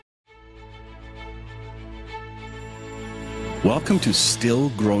Welcome to Still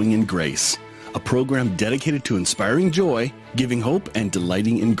Growing in Grace, a program dedicated to inspiring joy, giving hope, and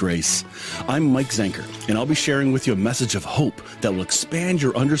delighting in grace. I'm Mike Zenker, and I'll be sharing with you a message of hope that will expand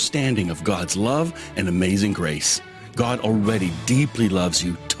your understanding of God's love and amazing grace. God already deeply loves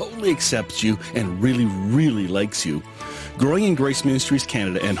you, totally accepts you, and really, really likes you. Growing in Grace Ministries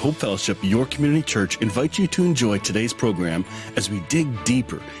Canada and Hope Fellowship, your community church, invite you to enjoy today's program as we dig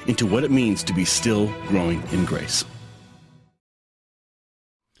deeper into what it means to be still growing in grace.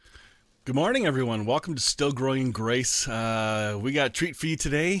 Good morning, everyone. Welcome to Still Growing in Grace. We got a treat for you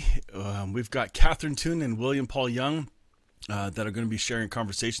today. We've got Catherine Toon and William Paul Young that are going to be sharing a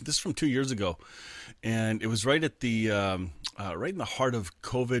conversation. This is from 2 years ago, and it was right at the right in the heart of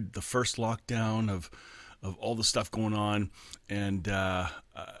COVID, the first lockdown of all the stuff going on, and the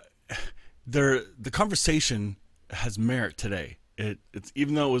conversation has merit today. It's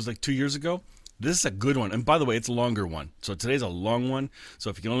even though it was like 2 years ago. This is a good one. And by the way, it's a longer one. So today's a long one.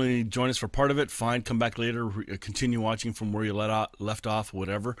 So if you can only join us for part of it, fine. Come back later. Continue watching from where you left off,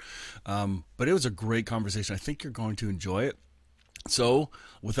 whatever. But it was a great conversation. I think you're going to enjoy it. So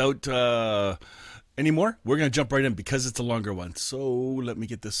without any more, we're going to jump right in because it's a longer one. So let me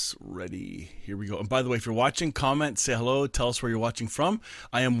get this ready. Here we go. And by the way, if you're watching, comment, say hello, tell us where you're watching from.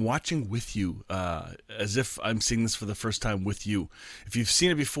 I am watching with you as if I'm seeing this for the first time with you. If you've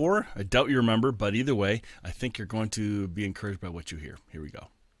seen it before, I doubt you remember, but either way, I think you're going to be encouraged by what you hear. Here we go.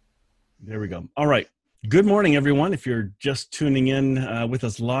 There we go. All right. Good morning, everyone. If you're just tuning in with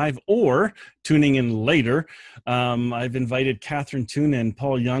us live or tuning in later, I've invited Catherine Toon and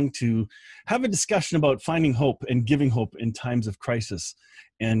Paul Young to have a discussion about finding hope and giving hope in times of crisis.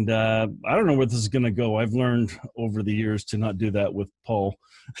 And I don't know where this is going to go. I've learned over the years to not do that with Paul.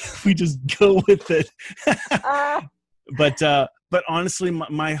 We just go with it. But honestly,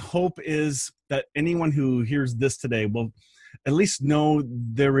 my hope is that anyone who hears this today will at least know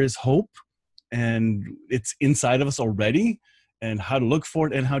there is hope. And it's inside of us already, and how to look for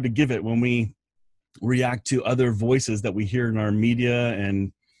it and how to give it when we react to other voices that we hear in our media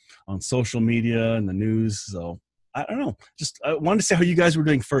and on social media and the news. So I don't know. Just I wanted to say how you guys were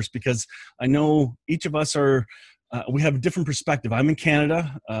doing first, because I know each of us are, we have a different perspective. I'm in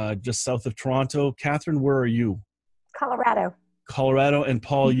Canada, just south of Toronto. Catherine, where are you? Colorado. And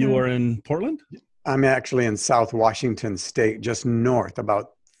Paul, you are in Portland? I'm actually in South Washington State, just north,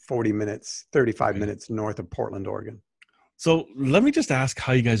 about 35 minutes north of Portland, Oregon. So let me just ask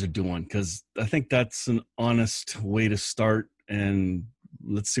how you guys are doing, because I think that's an honest way to start, and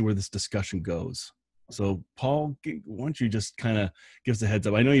let's see where this discussion goes. So Paul, why don't you just kind of give us a heads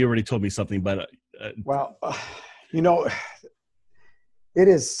up? I know you already told me something, but well, you know, it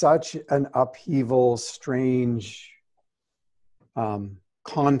is such an upheaval, strange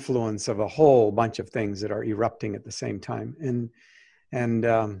confluence of a whole bunch of things that are erupting at the same time, and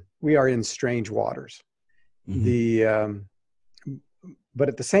we are in strange waters. Mm-hmm. But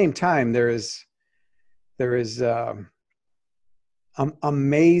at the same time, there is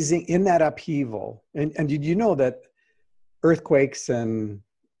amazing in that upheaval. And did you know that earthquakes and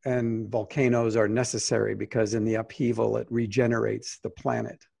volcanoes are necessary, because in the upheaval it regenerates the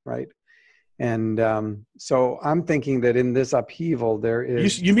planet, right? And so I'm thinking that in this upheaval there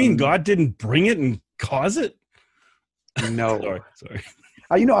is. You mean God didn't bring it and cause it? No. Sorry.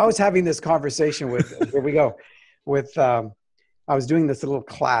 You know, I was having this conversation with, here we go, with, I was doing this little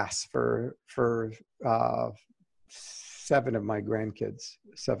class for 7 of my grandkids,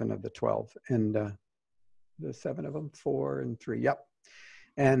 7 of the 12, and the 7 of them, 4 and 3. Yep.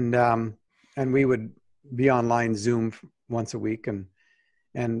 And we would be online Zoom once a week.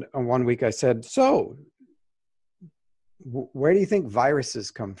 And one week I said, so where do you think viruses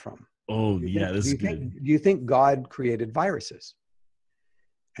come from? Oh, yeah, this is good. Do you think God created viruses?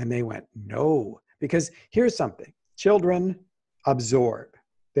 And they went, no, because here's something. Children absorb.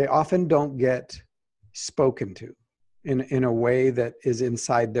 They often don't get spoken to in a way that is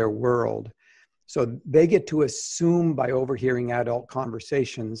inside their world. So they get to assume by overhearing adult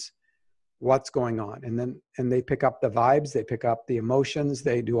conversations what's going on. And they pick up the vibes, they pick up the emotions,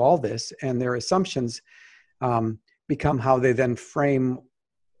 they do all this, and their assumptions become how they then frame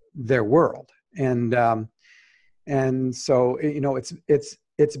their world. And so, you know,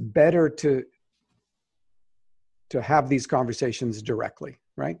 it's better to have these conversations directly,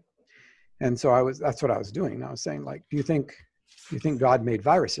 right? And so that's what I was doing. I was saying, like, do you think God made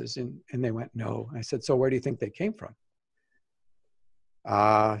viruses? And they went, no. I said, so where do you think they came from?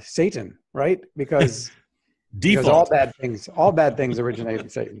 Satan, right? Because all bad things originate in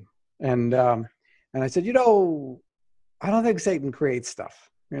Satan. And I said, you know, I don't think Satan creates stuff.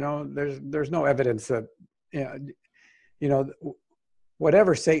 You know, there's no evidence that, you know,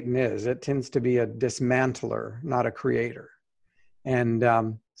 whatever Satan is, it tends to be a dismantler, not a creator. And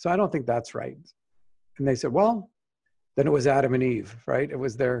so I don't think that's right. And they said, well, then it was Adam and Eve, right? It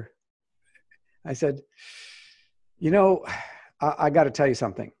was their, I said, you know, I got to tell you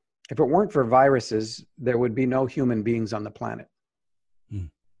something. If it weren't for viruses, there would be no human beings on the planet.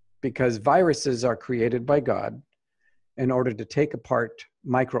 Because viruses are created by God in order to take apart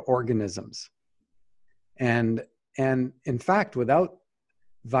microorganisms. And in fact, without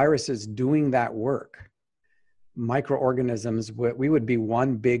viruses doing that work, microorganisms, we would be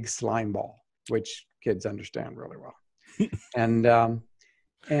one big slime ball, which kids understand really well. And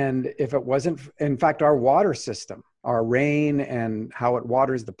if it wasn't, in fact, our water system, our rain and how it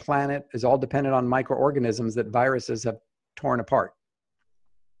waters the planet is all dependent on microorganisms that viruses have torn apart.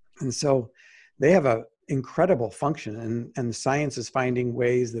 And so they have an incredible function, and science is finding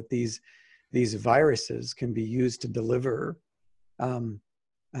ways that these viruses can be used to deliver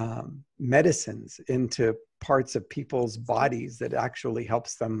medicines into parts of people's bodies that actually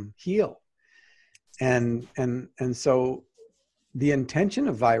helps them heal. And so the intention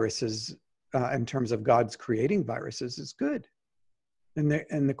of viruses in terms of God's creating viruses is good. And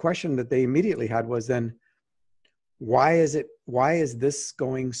the question that they immediately had was then, why is this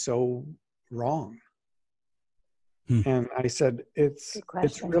going so wrong? And I said, it's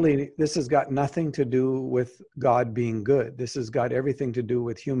really, this has got nothing to do with God being good. This has got everything to do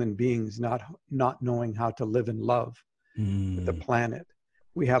with human beings not knowing how to live in love with the planet.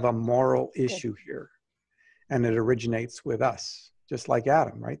 We have a moral issue here, and it originates with us, just like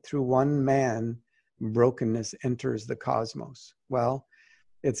Adam, right? Through one man, brokenness enters the cosmos. Well,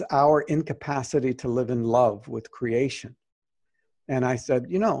 it's our incapacity to live in love with creation. And I said,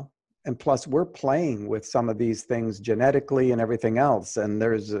 you know, and plus we're playing with some of these things genetically and everything else. And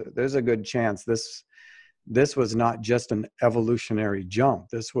there's a good chance this was not just an evolutionary jump.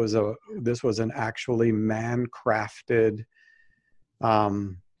 This was an actually man-crafted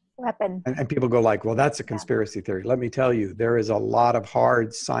weapon. And people go like, well, that's a conspiracy theory. Let me tell you, there is a lot of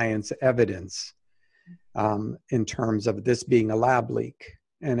hard science evidence in terms of this being a lab leak.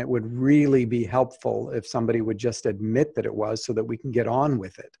 And it would really be helpful if somebody would just admit that it was, so that we can get on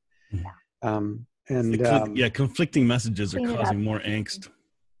with it. Conflicting messages are causing more angst.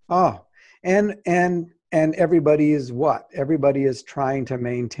 Oh, and everybody is what? Everybody is trying to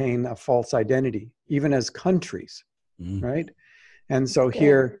maintain a false identity, even as countries, right? And so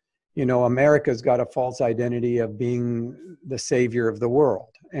here, you know, America's got a false identity of being the savior of the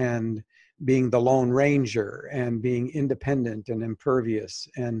world and being the Lone Ranger and being independent and impervious.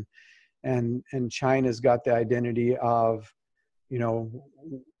 And China's got the identity of, you know,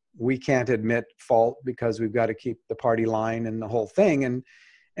 we can't admit fault because we've got to keep the party line and the whole thing.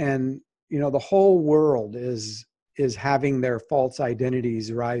 And you know, the whole world is having their false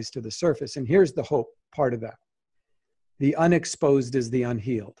identities rise to the surface. And here's the hope part of that. The unexposed is the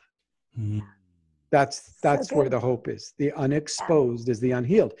unhealed. That's where the hope is. The unexposed is the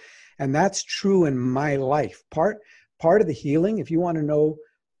unhealed. And that's true in my life. Part of the healing, if you want to know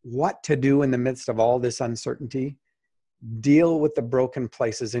what to do in the midst of all this uncertainty, deal with the broken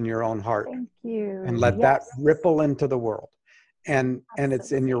places in your own heart. Thank you. And let that ripple into the world. And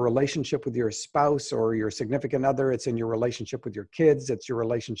it's in your relationship with your spouse or your significant other. It's in your relationship with your kids. It's your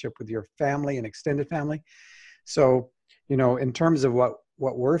relationship with your family and extended family. So, you know, in terms of what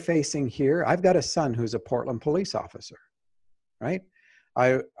we're facing here, I've got a son who's a Portland police officer, right?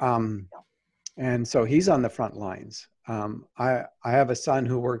 And so he's on the front lines. I have a son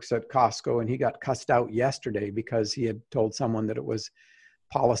who works at Costco, and he got cussed out yesterday because he had told someone that it was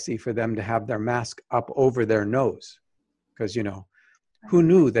policy for them to have their mask up over their nose. Because, you know, who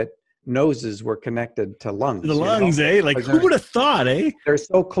knew that noses were connected to lungs? The lungs, eh? Like, who would have thought, eh? They're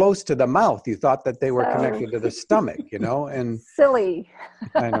so close to the mouth. You thought that they were connected to the stomach, you know? And silly.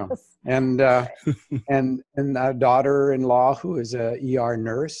 I know. And a daughter-in-law who is a ER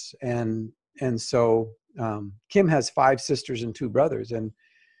nurse. And so Kim has 5 sisters and 2 brothers. And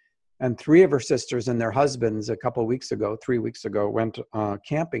 3 of her sisters and their husbands 3 weeks ago, went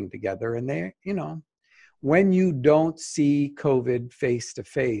camping together. And they, you know, when you don't see COVID face to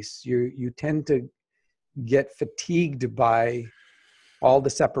face, you tend to get fatigued by all the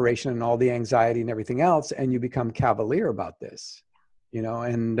separation and all the anxiety and everything else, and you become cavalier about this, you know.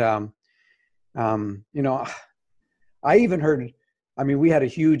 And you know, I even heard, I mean, we had a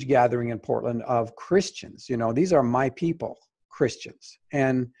huge gathering in Portland of Christians. You know, these are my people, Christians,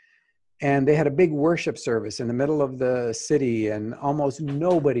 and they had a big worship service in the middle of the city, and almost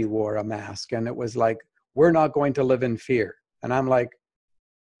nobody wore a mask, and it was like, we're not going to live in fear. And I'm like,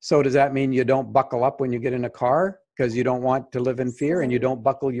 so does that mean you don't buckle up when you get in a car? because you don't want to live in fear, and you don't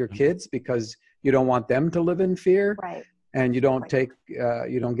buckle your kids because you don't want them to live in fear. Right. And you don't take,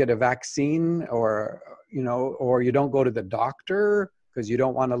 you don't get a vaccine, or, you know, or you don't go to the doctor because you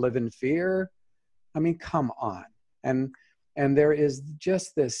don't want to live in fear. I mean, come on. And there is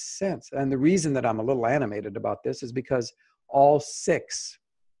just this sense. And the reason that I'm a little animated about this is because all 6,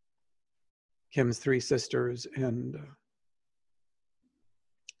 Kim's 3 sisters and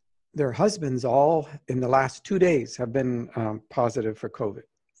their husbands, all in the last 2 days have been positive for COVID.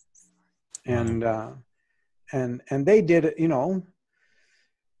 And they did, you know,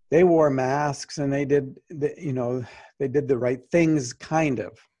 they wore masks, and they did, you know, they did the right things, kind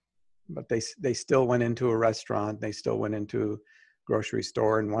of, but they still went into a restaurant. They still went into a grocery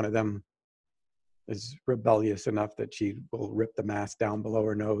store, and one of them is rebellious enough that she will rip the mask down below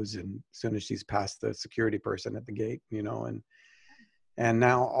her nose, and as soon as she's past the security person at the gate, you know, and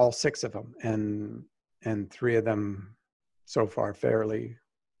now all 6 of them, and 3 of them so far fairly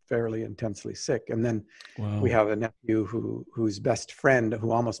intensely sick. And then we have a nephew whose best friend,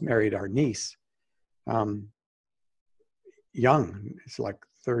 who almost married our niece, young, it's like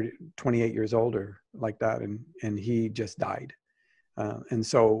 28 years older, like that, and he just died. And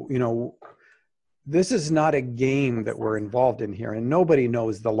so, you know, this is not a game that we're involved in here, and nobody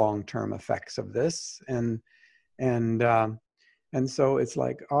knows the long-term effects of this. And so it's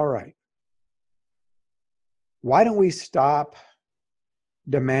like, all right, why don't we stop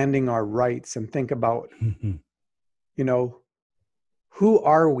demanding our rights and think about, you know, who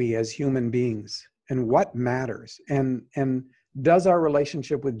are we as human beings and what matters? And does our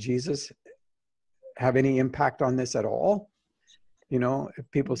relationship with Jesus have any impact on this at all? You know, if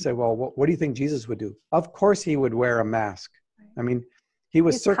people say, well, what do you think Jesus would do? Of course he would wear a mask. I mean, he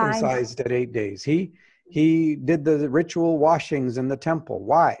was circumcised at 8 days. He did the ritual washings in the temple.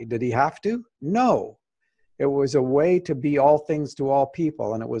 Why? Did he have to? No. It was a way to be all things to all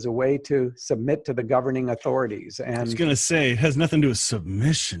people, and it was a way to submit to the governing authorities. And I was going to say, it has nothing to do with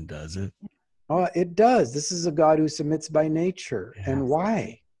submission, does it? Oh, it does. This is a God who submits by nature. Yeah. And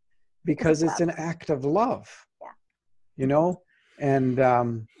why? Because it's an act of love. Yeah. You know? And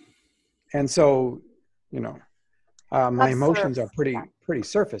so, you know, my emotions are pretty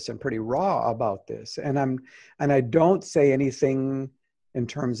surface and pretty raw about this. And I don't say anything in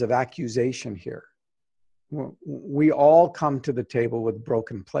terms of accusation here. We all come to the table with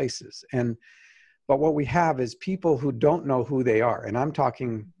broken places. But what we have is people who don't know who they are. And I'm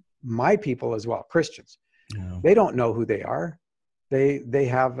talking my people as well, Christians. Yeah. They don't know who they are. They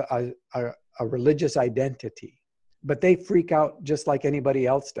have a religious identity, but they freak out just like anybody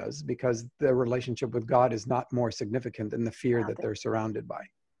else does, because their relationship with God is not more significant than the fear that they're surrounded by.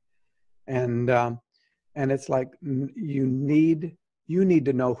 And it's like, you need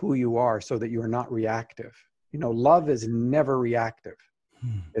to know who you are so that you're not reactive. You know, love is never reactive.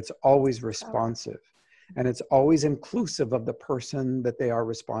 It's always responsive. And it's always inclusive of the person that they are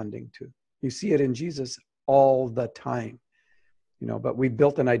responding to. You see it in Jesus all the time. You know, but we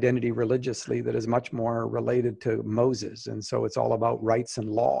built an identity religiously that is much more related to Moses. And so it's all about rights and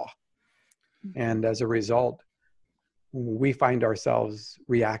law. And as a result, we find ourselves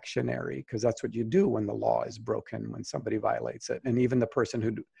reactionary, because that's what you do when the law is broken, when somebody violates it. And even the person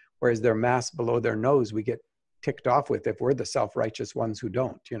who wears their mask below their nose, we get ticked off with if we're the self-righteous ones who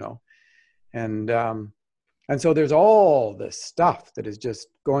don't, you know. And so there's all this stuff that is just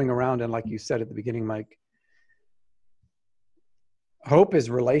going around. And like you said at the beginning, Mike, hope is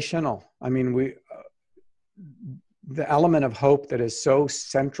relational. I mean, the element of hope that is so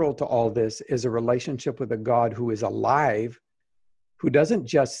central to all this is a relationship with a God who is alive, who doesn't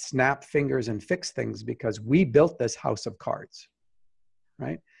just snap fingers and fix things because we built this house of cards,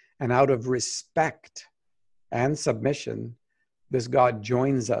 right? And out of respect and submission, this God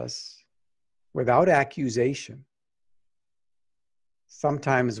joins us without accusation,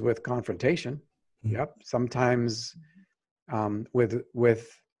 sometimes with confrontation, yep, sometimes with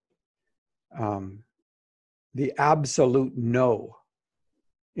the absolute no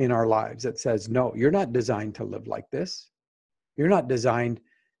in our lives that says, no, you're not designed to live like this. You're not designed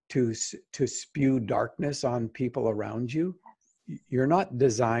to spew darkness on people around you. You're not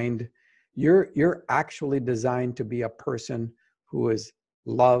designed, you're actually designed to be a person who is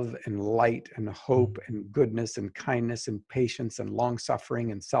love and light and hope and goodness and kindness and patience and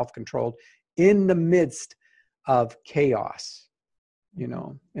long-suffering and self-controlled in the midst of chaos, you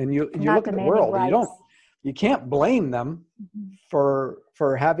know. And you look at the world, you can't blame them for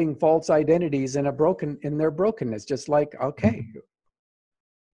having false identities and in their brokenness. Just like, okay,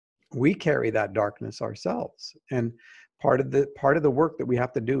 we carry that darkness ourselves, and part of the work that we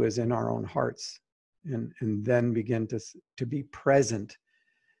have to do is in our own hearts and then begin to be present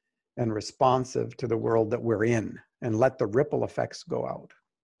and responsive to the world that we're in, and let the ripple effects go out.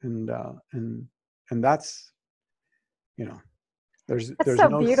 And that's, That's there's so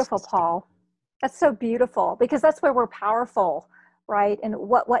no beautiful, Paul. That's so beautiful, because that's where we're powerful, right? And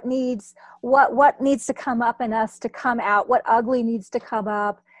what needs to come up in us to come out, what ugly needs to come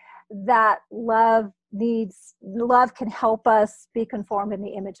up, that love can help us be conformed in the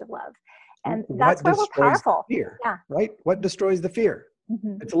image of love. And that's where we're powerful. Fear, yeah. Right? What destroys the fear?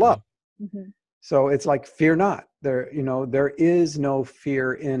 Mm-hmm. It's love. Mm-hmm. So it's like, fear not. There is no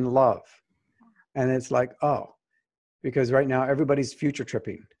fear in love. And it's like, oh, because right now everybody's future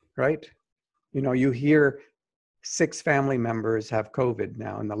tripping, right? You hear 6 family members have COVID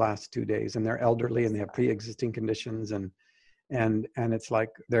now in the last 2 days, and they're elderly and they have pre-existing conditions, and it's like,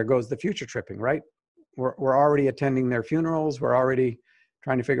 there goes the future tripping, right? We're already attending their funerals. We're already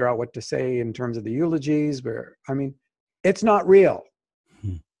trying to figure out what to say in terms of the eulogies. It's not real.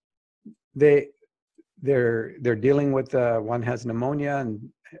 They're dealing with, one has pneumonia and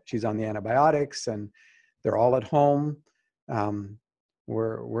she's on the antibiotics, and they're all at home.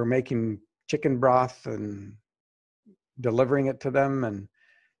 We're making chicken broth and delivering it to them, and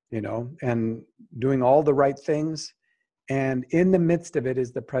and doing all the right things. And in the midst of it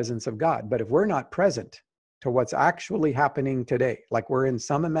is the presence of God. But if we're not present to what's actually happening today, like we're in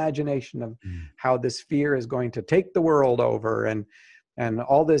some imagination of how this fear is going to take the world over, and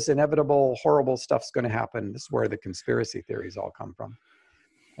all this inevitable horrible stuff's going to happen. This is where the conspiracy theories all come from.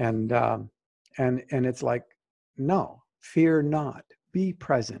 And it's like, no, fear not, be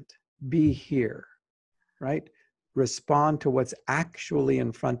present, be here, right? Respond to what's actually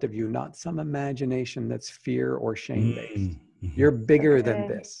in front of you, not some imagination that's fear or shame based. You're bigger than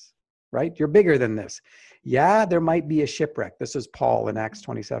this, right? You're bigger than this. Yeah, there might be a shipwreck. This is Paul in Acts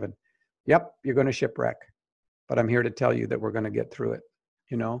 27. Yep, you're going to shipwreck, but I'm here to tell you that we're going to get through it,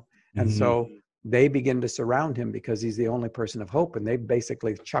 And so they begin to surround him because he's the only person of hope. And they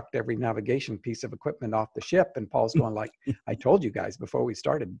basically chucked every navigation piece of equipment off the ship. And Paul's going like, I told you guys before we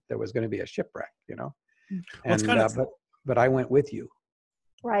started, there was going to be a shipwreck, And, but I went with you.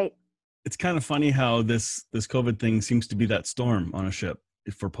 Right. It's kind of funny how this COVID thing seems to be that storm on a ship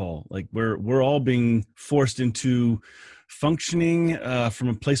for Paul. Like we're all being forced into functioning from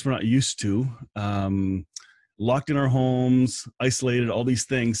a place we're not used to, locked in our homes, isolated, all these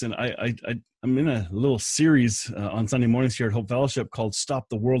things. And I'm in a little series on Sunday mornings here at Hope Fellowship called "Stop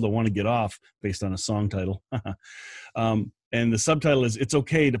the World, I Want to Get Off," based on a song title. And the subtitle is "It's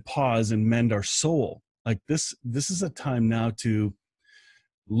Okay to Pause and Mend Our Soul." Like this is a time now to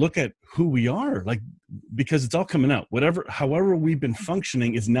look at who we are, like, because it's all coming out. However we've been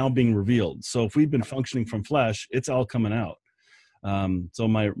functioning is now being revealed. So if we've been functioning from flesh, it's all coming out. So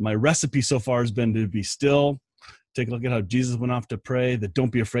my recipe so far has been to be still, take a look at how Jesus went off to pray, that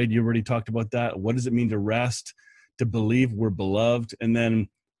don't be afraid. You already talked about that. What does it mean to rest, to believe we're beloved? And then,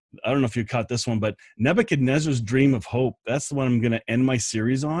 I don't know if you caught this one, but Nebuchadnezzar's dream of hope, that's the one I'm going to end my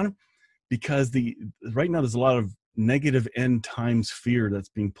series on, because right now there's a lot of negative end times fear that's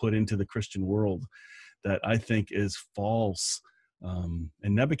being put into the Christian world that I think is false. And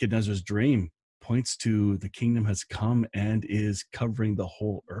Nebuchadnezzar's dream points to the kingdom has come and is covering the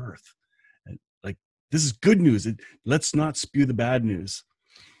whole earth. And like, this is good news. Let's not spew the bad news.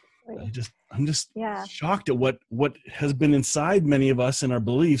 I'm just shocked at what has been inside many of us and our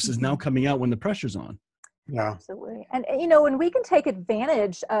beliefs is now coming out when the pressure's on. Yeah, absolutely. And when we can take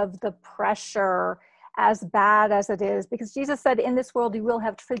advantage of the pressure, as bad as it is, because Jesus said, in this world you will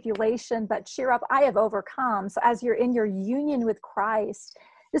have tribulation, but cheer up, I have overcome. So as you're in your union with Christ,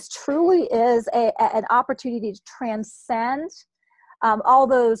 this truly is an opportunity to transcend all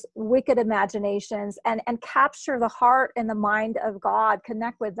those wicked imaginations and capture the heart and the mind of God,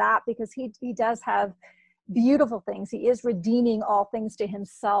 connect with that, because he does have beautiful things. He is redeeming all things to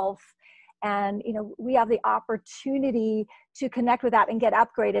himself. And, we have the opportunity to connect with that and get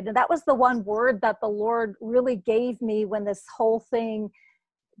upgraded. And that was the one word that the Lord really gave me when this whole thing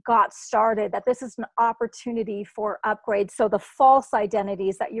got started, that this is an opportunity for upgrade. So the false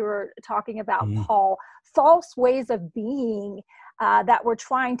identities that you were talking about, Paul, false ways of being that we're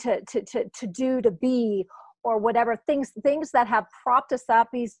trying to do, to be, or whatever, things that have propped us up,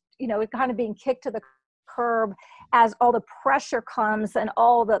 these, kind of being kicked to the curb as all the pressure comes and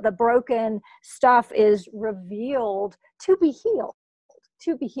all the broken stuff is revealed to be healed.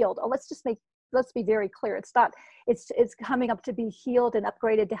 Oh, let's be very clear. It's coming up to be healed and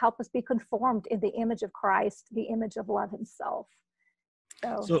upgraded to help us be conformed in the image of Christ, the image of love himself.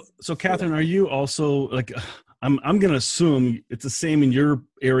 So Catherine, are you also like, I'm going to assume it's the same in your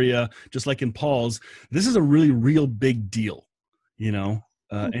area, just like in Paul's. This is a really real big deal, you know.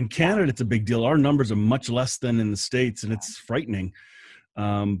 In Canada, it's a big deal. Our numbers are much less than in the States, and it's frightening.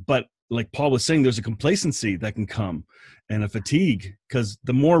 But like Paul was saying, there's a complacency that can come and a fatigue, because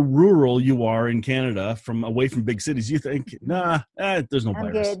the more rural you are in Canada, from away from big cities, you think, there's no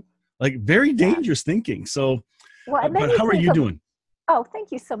virus. Good. Like very dangerous thinking. So, but how are you doing? Oh,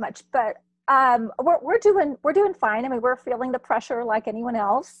 thank you so much. But we're doing fine. I mean, we're feeling the pressure like anyone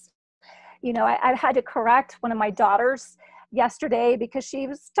else. You know, I had to correct one of my daughters yesterday because she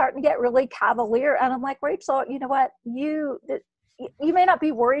was starting to get really cavalier, and I'm like, Rachel, you know what? You may not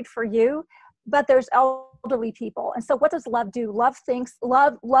be worried for you, but there's elderly people, and so what does love do?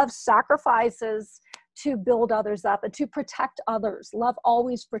 Love sacrifices to build others up and to protect others. Love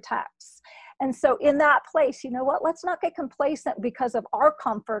always protects. And so in that place, you know what, let's not get complacent because of our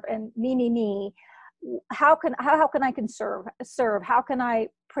comfort and me. How can I serve? How can I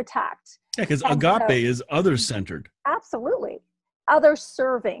protect? Yeah, because agape is others-centered. Absolutely. Others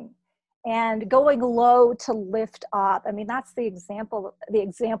serving and going low to lift up. I mean, that's the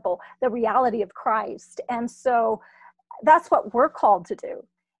reality of Christ. And so that's what we're called to do.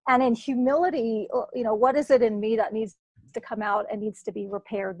 And in humility, you know, what is it in me that needs to come out and needs to be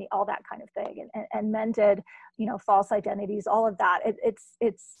repaired, all that kind of thing, and mended, you know, false identities, all of that.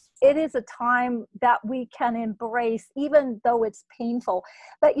 It is a time that we can embrace, even though it's painful.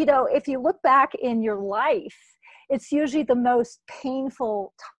 But, you know, if you look back in your life, it's usually the most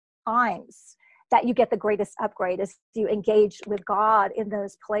painful times that you get the greatest upgrade, as you engage with God in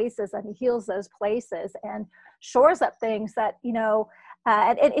those places, and he heals those places and shores up things that, you know,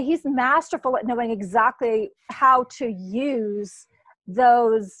 and he's masterful at knowing exactly how to use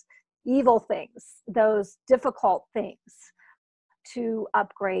those evil things, those difficult things, to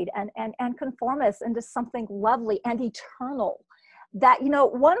upgrade and conform us into something lovely and eternal. That, you know,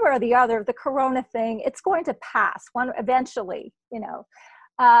 one way or the other, the corona thing, it's going to pass eventually, you know.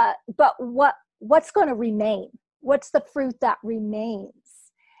 But what's going to remain? What's the fruit that remains?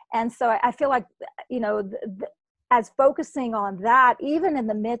 And so I feel like, you know, as focusing on that, even in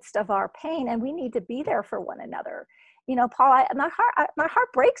the midst of our pain, and we need to be there for one another. You know, Paul, my heart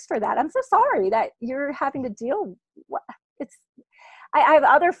breaks for that. I'm so sorry that you're having to deal. I have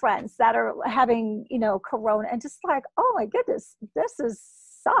other friends that are having, you know, corona, and just like, oh my goodness, this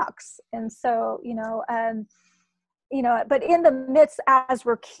sucks. And so, you know, but in the midst, as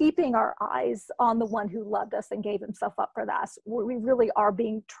we're keeping our eyes on the one who loved us and gave himself up for us, we really are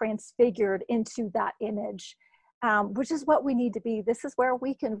being transfigured into that image. Which is what we need to be. This is where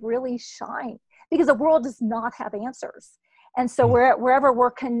we can really shine, because the world does not have answers. And so wherever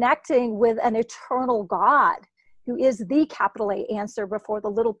we're connecting with an eternal God, who is the capital A answer before the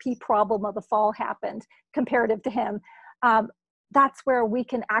little p problem of the fall happened, comparative to him, that's where we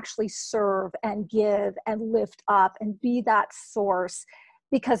can actually serve and give and lift up and be that source,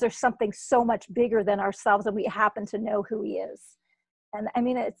 because there's something so much bigger than ourselves, and we happen to know who he is. And I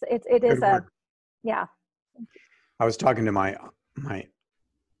mean, it is yeah. I was talking to my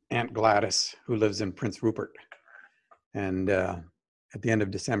Aunt Gladys, who lives in Prince Rupert, and at the end of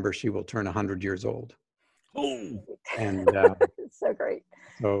December, she will turn 100 years old. Oh, and it's so great.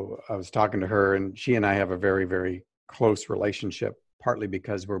 So I was talking to her, and she and I have a very, very close relationship, partly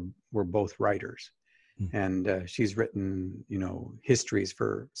because we're both writers, and she's written, you know, histories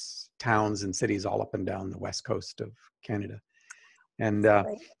for towns and cities all up and down the west coast of Canada, and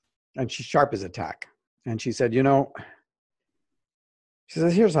she's sharp as a tack. And she said, you know, she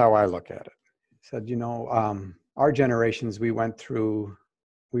says, here's how I look at it. She said, you know, our generations, we went through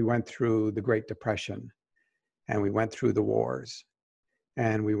the Great Depression, and we went through the wars,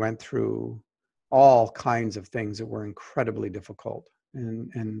 and we went through all kinds of things that were incredibly difficult,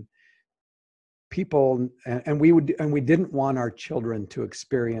 and people, and we didn't want our children to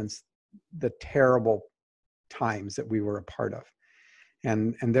experience the terrible times that we were a part of.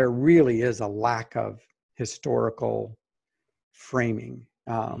 And there really is a lack of historical framing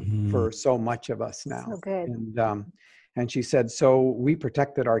for so much of us now. So good. And she said, so we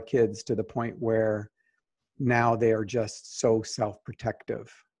protected our kids to the point where now they are just so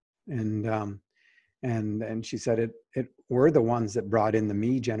self-protective. And she said, we're the ones that brought in the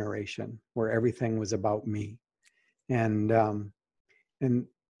me generation, where everything was about me. And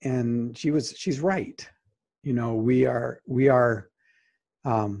she's right. You know, we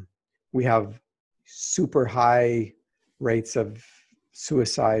have super high rates of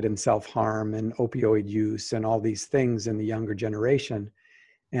suicide and self-harm and opioid use and all these things in the younger generation.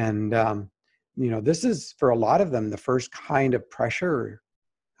 And, you know, this is, for a lot of them, the first kind of pressure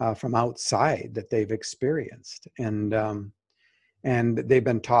from outside that they've experienced. And they've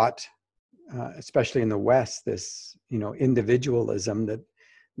been taught, especially in the West, this, individualism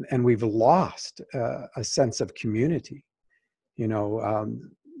and we've lost a sense of community.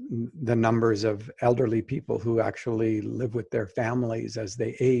 The numbers of elderly people who actually live with their families as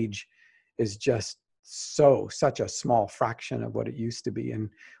they age is just such a small fraction of what it used to be. And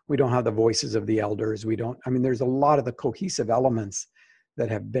we don't have the voices of the elders. There's a lot of the cohesive elements that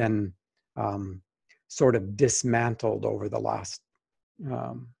have been sort of dismantled over the last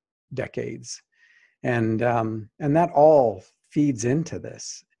decades. And that all feeds into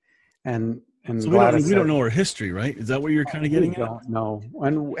this. And so we don't know our history, right? Is that what you're kind of getting at? We don't know.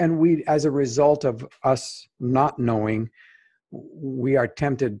 And we, as a result of us not knowing, we are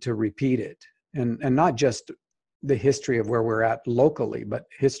tempted to repeat it. And not just the history of where we're at locally, but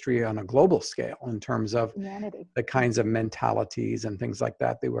history on a global scale in terms of humanity, the kinds of mentalities and things like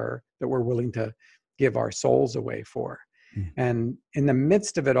that that we're willing to give our souls away for. And in the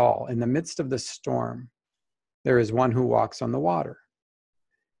midst of it all, in the midst of the storm, there is one who walks on the water.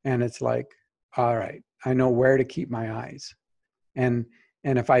 And it's like, all right, I know where to keep my eyes. And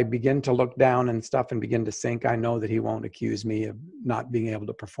if I begin to look down and stuff and begin to sink, I know that he won't accuse me of not being able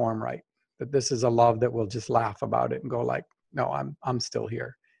to perform right. That this is a love that will just laugh about it and go like, no, I'm still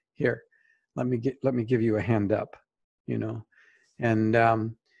here. Here, let me give you a hand up, and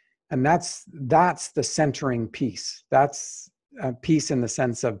that's the centering piece. That's a peace in the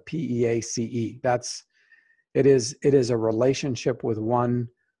sense of PEACE. It is a relationship with one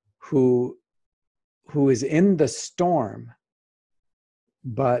who is in the storm,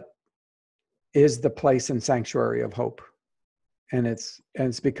 but is the place and sanctuary of hope. And it's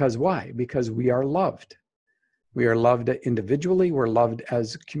because why? Because we are loved. We are loved individually. We're loved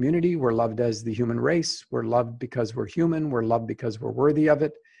as community. We're loved as the human race. We're loved because we're human. We're loved because we're worthy of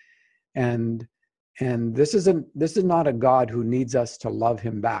it. And this is not a God who needs us to love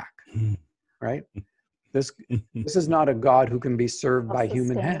him back, right? This is not a God who can be served by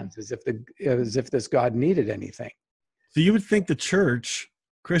human hands, as if this God needed anything. So you would think the church,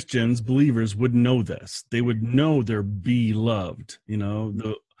 Christians, believers would know this. They would know they're beloved.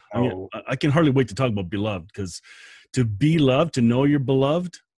 I can hardly wait to talk about beloved, because to be loved, to know you're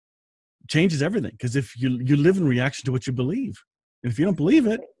beloved, changes everything. Because if you live in reaction to what you believe, and if you don't believe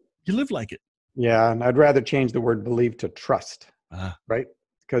it, you live like it. Yeah, and I'd rather change the word believe to trust, right?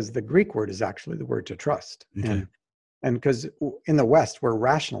 Because the Greek word is actually the word to trust. Okay. And because in the West, we're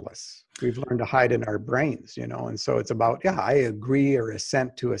rationalists. We've learned to hide in our brains, and so it's about, I agree or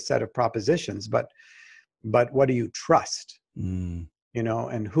assent to a set of propositions, but what do you trust? And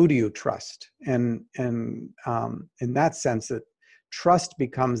who do you trust? And in that sense, that trust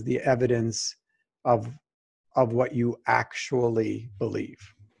becomes the evidence of what you actually believe,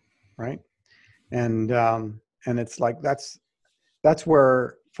 right? And it's like that's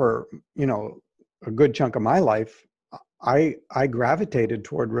where, for a good chunk of my life, I gravitated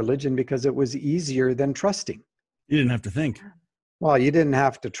toward religion because it was easier than trusting. You didn't have to think. Well, you didn't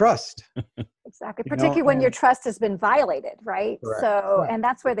have to trust. Exactly. Particularly when your trust has been violated, right? Correct. So, and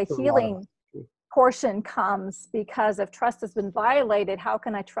that's where the healing portion comes, because if trust has been violated, how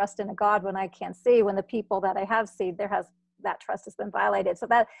can I trust in a God when I can't see, when the people that I have seen, that trust has been violated. So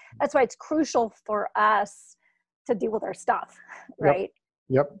that's why it's crucial for us to deal with our stuff, right?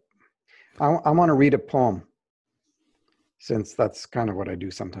 Yep. I want to read a poem, since that's kind of what I do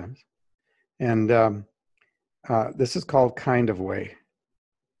sometimes. And this is called Kind of Way.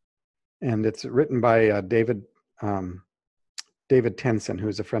 And it's written by David Tenson,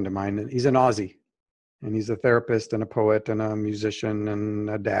 who's a friend of mine. And he's an Aussie. And he's a therapist and a poet and a musician and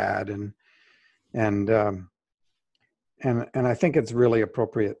a dad. And I think it's really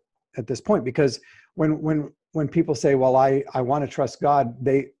appropriate at this point, because when people say, well, I want to trust God,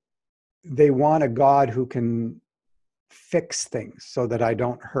 they want a God who can fix things so that I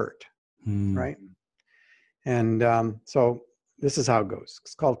don't hurt, right? And so this is how it goes.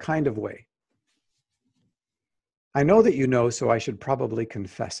 It's called Kind of Way. I know that you know, so I should probably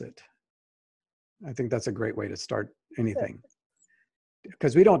confess it. I think that's a great way to start anything.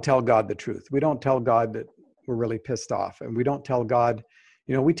 Because we don't tell God the truth. We don't tell God that we're really pissed off. And we don't tell God,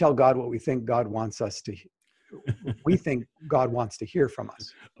 we tell God what we think God wants us to we think God wants to hear from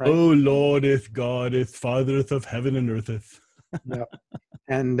us. Right? Oh, Lordeth, Godeth, Fathereth of heaven and eartheth. Yep.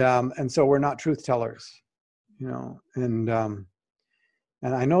 And so we're not truth tellers, and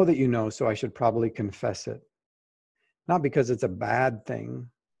I know that you know, so I should probably confess it. Not because it's a bad thing,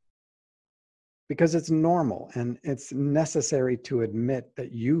 because it's normal and it's necessary to admit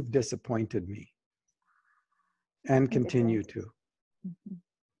that you've disappointed me and continue to.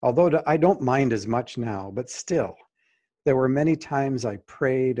 Although I don't mind as much now, but still, there were many times I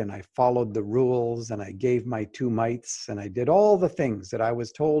prayed and I followed the rules and I gave my two mites and I did all the things that I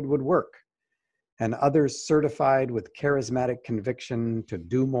was told would work. And others certified with charismatic conviction to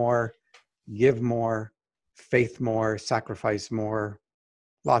do more, give more, faith more, sacrifice more,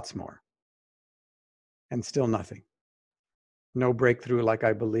 lots more. And still nothing. No breakthrough like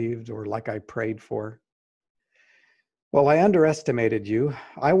I believed or like I prayed for. Well, I underestimated you.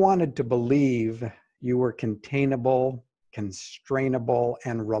 I wanted to believe you were containable, constrainable,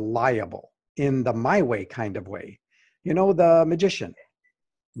 and reliable in the my way kind of way. You know, the magician,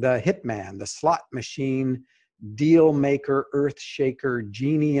 the hitman, the slot machine, deal maker, earth shaker,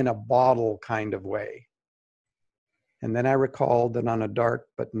 genie in a bottle kind of way. And then I recalled that on a dark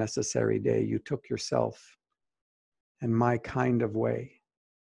but necessary day, you took yourself and my kind of way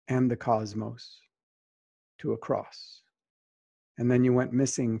and the cosmos to a cross. And then you went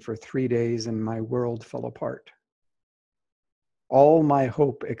missing for 3 days and my world fell apart. All my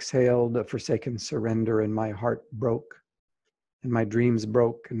hope exhaled a forsaken surrender and my heart broke and my dreams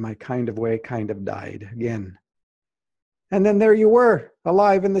broke and my kind of way kind of died again. And then there you were,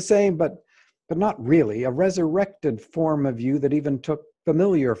 alive and the same, but not really, a resurrected form of you that even took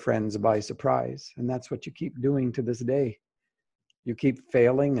familiar friends by surprise. And that's what you keep doing to this day. You keep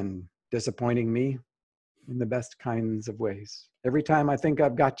failing and disappointing me in the best kinds of ways. Every time I think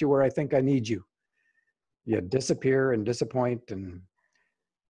I've got you where I think I need you, you disappear and disappoint and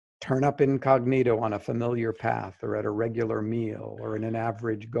turn up incognito on a familiar path or at a regular meal or in an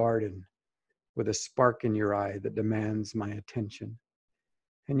average garden with a spark in your eye that demands my attention.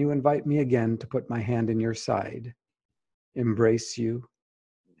 And you invite me again to put my hand in your side, embrace you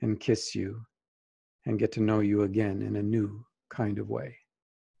and kiss you and get to know you again in a new kind of way.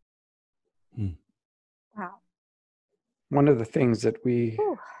 Wow. One of the things that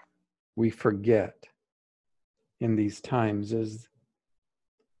we forget in these times is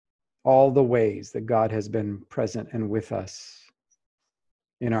all the ways that God has been present and with us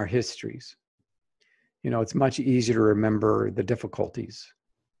in our histories. You know, it's much easier to remember the difficulties,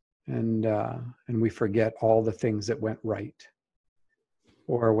 and we forget all the things that went right,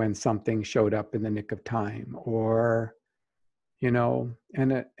 or when something showed up in the nick of time, or, you know,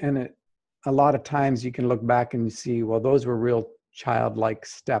 and a lot of times you can look back and see, well, those were real childlike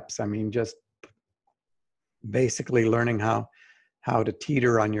steps. I mean, just basically learning how to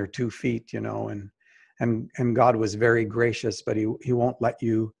teeter on your 2 feet, you know, and God was very gracious, but he won't let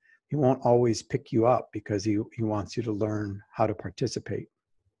you, he won't always pick you up because he wants you to learn how to participate,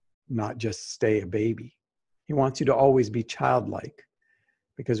 not just stay a baby. He wants you to always be childlike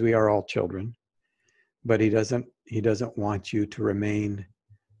because we are all children, but he doesn't want you to remain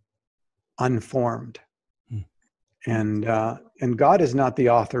unformed. And God is not the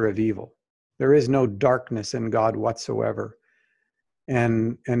author of evil. There is no darkness in God whatsoever.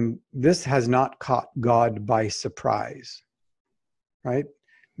 And this has not caught God by surprise, right?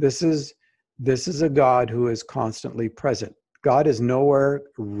 This is a God who is constantly present. God is nowhere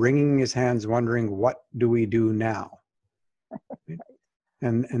wringing his hands wondering, what do we do now?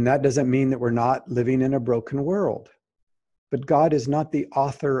 And that doesn't mean that we're not living in a broken world. But God is not the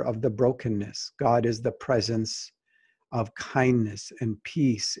author of the brokenness. God is the presence of kindness and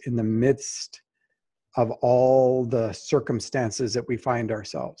peace in the midst of all the circumstances that we find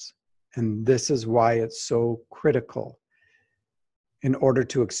ourselves. And this is why it's so critical in order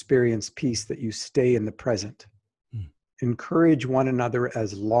to experience peace that you stay in the present. Encourage one another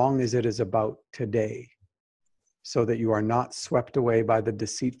as long as it is about today, so that you are not swept away by the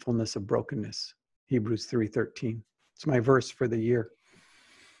deceitfulness of brokenness. Hebrews 3:13. It's my verse for the year.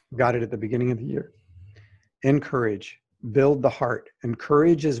 Got it at the beginning of the year. Encourage, build the heart. And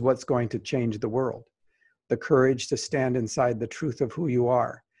courage is what's going to change the world. The courage to stand inside the truth of who you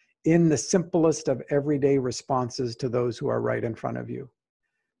are in the simplest of everyday responses to those who are right in front of you.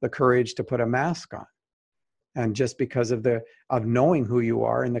 The courage to put a mask on. And just because of knowing who you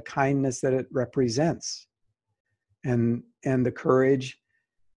are and the kindness that it represents. And the courage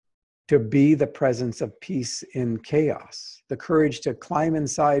to be the presence of peace in chaos, the courage to climb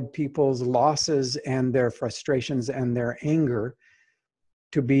inside people's losses and their frustrations and their anger,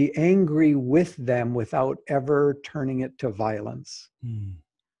 to be angry with them without ever turning it to violence.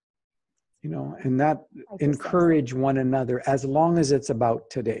 You know, and that encourage one another as long as it's about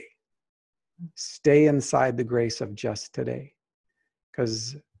today. Stay inside the grace of just today,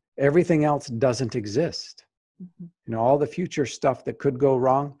 because everything else doesn't exist. You know, all the future stuff that could go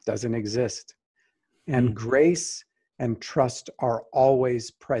wrong doesn't exist. And grace and trust are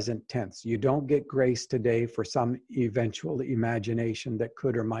always present tense. You don't get grace today for some eventual imagination that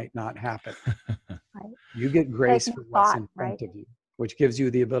could or might not happen. Right. You get grace Taking for what's thought, in front right? of you, which gives you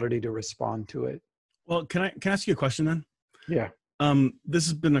the ability to respond to it. Well, can I ask you a question then? Yeah. This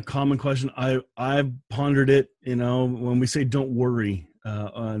has been a common question. I've pondered it. When we say "don't worry,"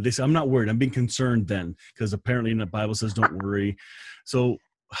 they say I'm not worried. I'm being concerned then, because apparently in the Bible says "don't worry." So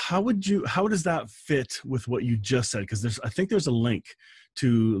how does that fit with what you just said? Because I think there's a link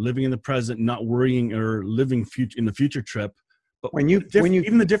to living in the present, not worrying, or living in the future trip. But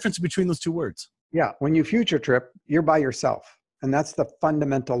even the difference between those two words. Yeah, when you future trip, you're by yourself, and that's the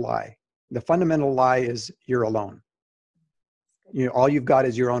fundamental lie. The fundamental lie is you're alone. All you've got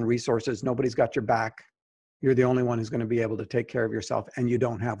is your own resources. Nobody's got your back. You're the only one who's going to be able to take care of yourself, and you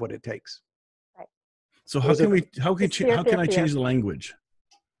don't have what it takes. Right. So how can I change the language?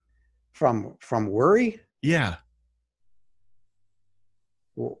 From worry? Yeah.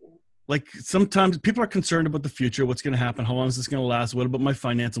 Like sometimes people are concerned about the future, what's going to happen, how long is this going to last, what about my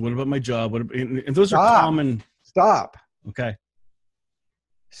finances, what about my job, and those are common. Stop. Okay.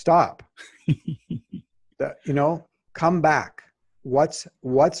 Stop. Come back. What's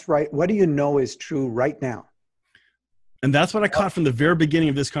right? What do you know is true right now? And that's what I caught from the very beginning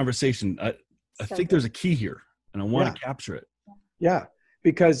of this conversation. I think there's a key here, and I want to capture it. Yeah,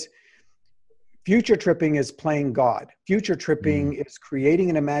 because future tripping is playing God. Future tripping is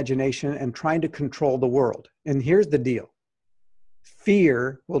creating an imagination and trying to control the world. And here's the deal.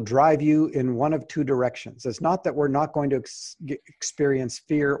 Fear will drive you in one of two directions. It's not that we're not going to experience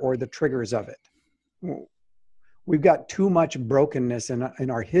fear or the triggers of it. We've got too much brokenness in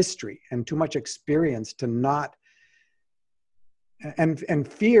our history and too much experience to not. And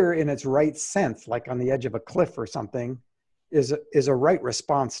fear in its right sense, like on the edge of a cliff or something, is a right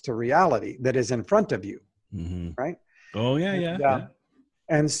response to reality that is in front of you, right? Oh yeah.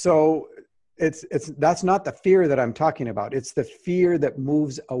 And so that's not the fear that I'm talking about. It's the fear that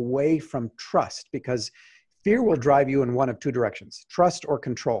moves away from trust, because fear will drive you in one of two directions: trust or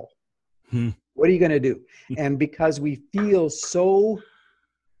control. What are you going to do? And because we feel so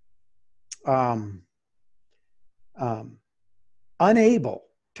unable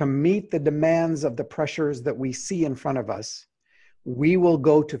to meet the demands of the pressures that we see in front of us, we will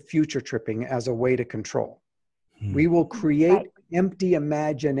go to future tripping as a way to control. We will create empty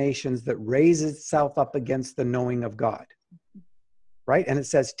imaginations that raise itself up against the knowing of God, right? And it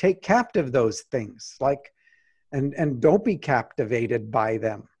says, take captive those things, and don't be captivated by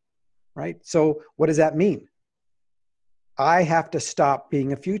them, right? So what does that mean? I have to stop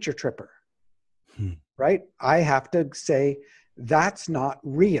being a future tripper, right? I have to say, that's not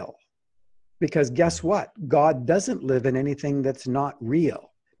real. Because guess what? God doesn't live in anything that's not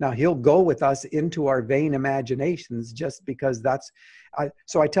real. Now, he'll go with us into our vain imaginations just because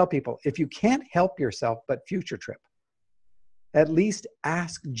so I tell people, if you can't help yourself but future trip, at least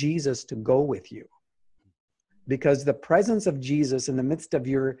ask Jesus to go with you. Because the presence of Jesus in the midst of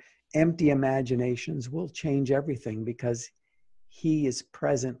your empty imaginations will change everything, because he is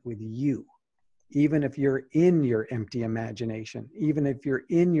present with you. Even if you're in your empty imagination, even if you're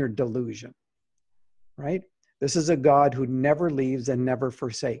in your delusion, right? This is a God who never leaves and never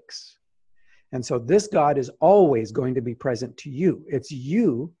forsakes. And so this God is always going to be present to you. It's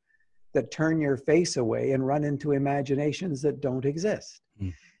you that turn your face away and run into imaginations that don't exist.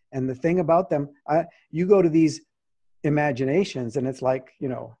 And the thing about them, you go to these imaginations and it's like,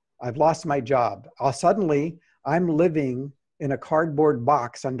 I've lost my job. Suddenly I'm living in a cardboard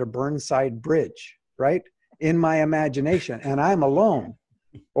box under Burnside Bridge, right? In my imagination, and I'm alone.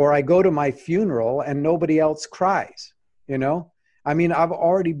 Or I go to my funeral and nobody else cries, I mean, I've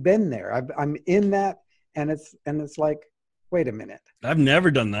already been there. I'm in that, and it's like, wait a minute. I've never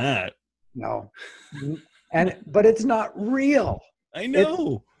done that. No. But it's not real. I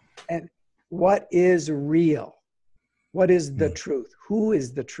know. And what is real? What is the truth? Who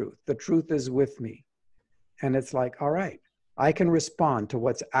is the truth? The truth is with me. And it's like, all right, I can respond to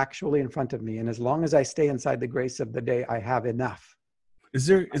what's actually in front of me. And as long as I stay inside the grace of the day, I have enough. Is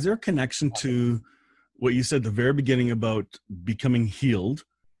there a connection to what you said at the very beginning about becoming healed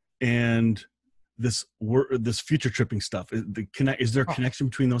and this future tripping stuff? Is there a connection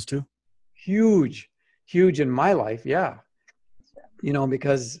between those two? Huge in my life. Yeah.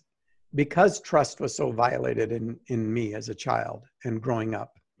 Because trust was so violated in me as a child and growing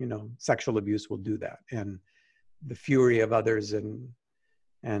up, sexual abuse will do that. And the fury of others and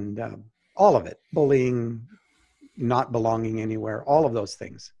all of it, bullying, not belonging anywhere, all of those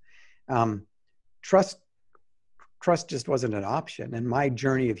things. Trust trust just wasn't an option. And my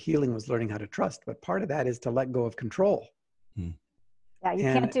journey of healing was learning how to trust. But part of that is to let go of control. Yeah, you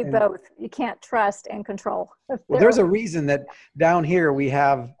can't do both. You can't trust and control. Well, there's a reason that down here we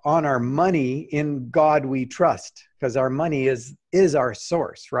have on our money, in God we trust, because our money is our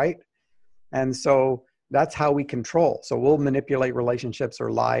source, right? And so that's how we control. So we'll manipulate relationships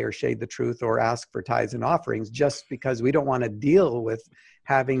or lie or shade the truth or ask for tithes and offerings just because we don't want to deal with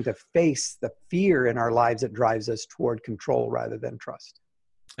having to face the fear in our lives that drives us toward control rather than trust.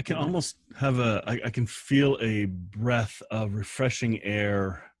 I can almost have I can feel a breath of refreshing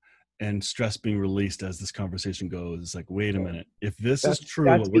air and stress being released as this conversation goes. It's like, wait a minute. If this is true,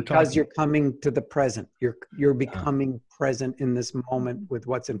 that's what we're because talking, you're coming to the present. You're becoming present in this moment with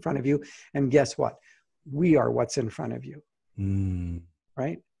what's in front of you. And guess what? We are what's in front of you.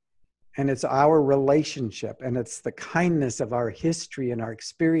 Right? And it's our relationship, and it's the kindness of our history and our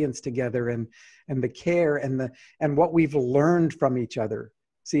experience together, and the care and what we've learned from each other.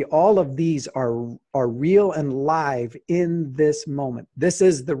 See, all of these are real and live in this moment. This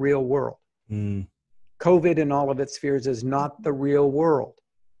is the real world. COVID in all of its spheres is not the real world,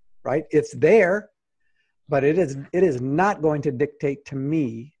 right? It's there, but it is not going to dictate to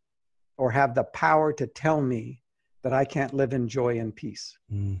me or have the power to tell me that I can't live in joy and peace.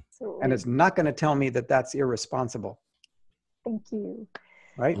 And it's not going to tell me that that's irresponsible. Thank you.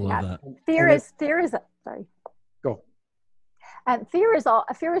 Right? I love that. Fear is sorry. Go. And fear is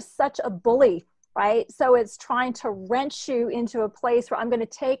such a bully, right? So it's trying to wrench you into a place where I'm going to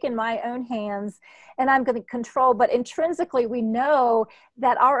take in my own hands and I'm going to control. But intrinsically, we know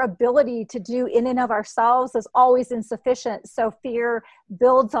that our ability to do in and of ourselves is always insufficient. So fear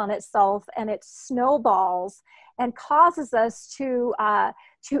builds on itself and it snowballs and causes us to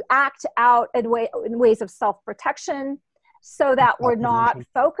act out in ways of self-protection, so that we're not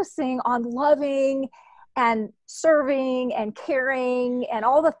focusing on loving and serving and caring and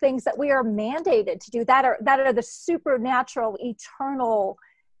all the things that we are mandated to do that are the supernatural, eternal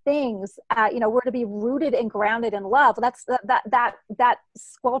things. We're to be rooted and grounded in love. That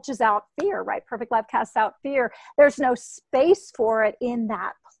squelches out fear, right? Perfect love casts out fear. There's no space for it in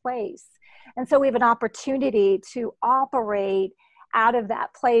that place. And so we have an opportunity to operate out of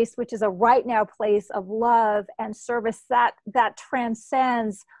that place, which is a right now place of love and service that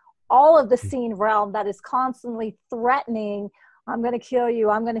transcends all of the seen realm that is constantly threatening. I'm going to kill you.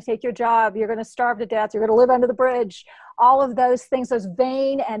 I'm going to take your job. You're going to starve to death. You're going to live under the bridge. All of those things, those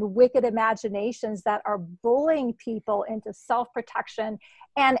vain and wicked imaginations that are bullying people into self-protection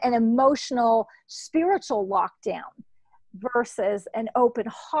and an emotional, spiritual lockdown versus an open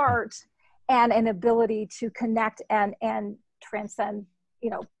heart and an ability to connect and transcend,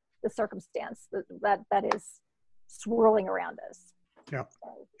 the circumstance that is swirling around us. Yeah.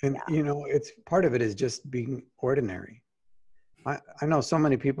 And, it's part of it is just being ordinary. I know so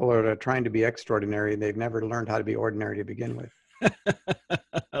many people are trying to be extraordinary and they've never learned how to be ordinary to begin with.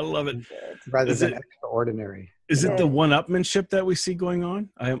 I love it. Rather than extraordinary. Is it the one-upmanship that we see going on?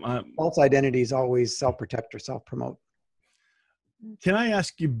 False identities always self-protect or self-promote. Can I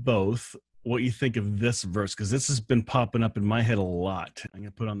ask you both what you think of this verse? Because this has been popping up in my head a lot. I'm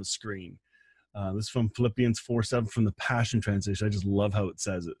going to put it on the screen. This is from Philippians 4:7 from the Passion Translation. I just love how it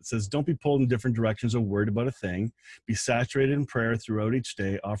says it. It says, don't be pulled in different directions or worried about a thing. Be saturated in prayer throughout each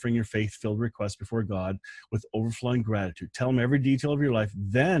day, offering your faith-filled requests before God with overflowing gratitude. Tell him every detail of your life.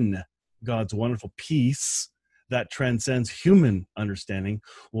 Then God's wonderful peace that transcends human understanding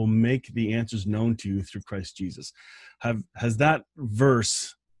will make the answers known to you through Christ Jesus. Has that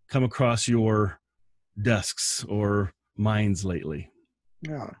verse come across your desks or minds lately?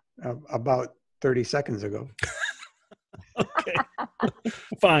 Yeah, about 30 seconds ago. Okay,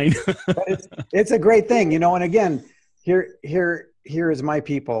 fine. But it's a great thing, and again, here is my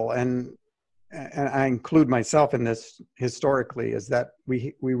people, and I include myself in this historically, is that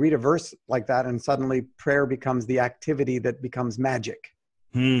we read a verse like that and suddenly prayer becomes the activity that becomes magic.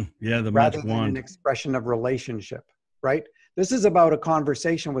 Yeah, the rather magic than wand. an expression of relationship, right? This is about a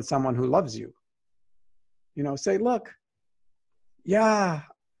conversation with someone who loves you. Say, look, yeah,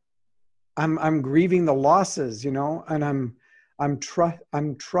 I'm grieving the losses, and I'm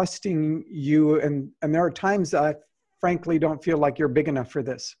trusting you, and there are times that I frankly don't feel like you're big enough for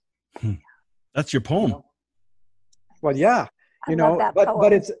this. That's your poem. Well, yeah,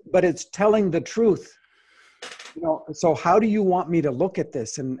 but it's telling the truth. So how do you want me to look at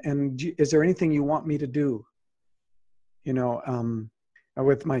this? And is there anything you want me to do?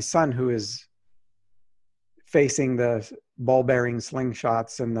 With my son who is facing the ball-bearing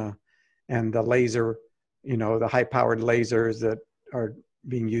slingshots and the laser, the high-powered lasers that are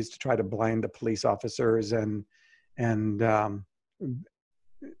being used to try to blind the police officers and and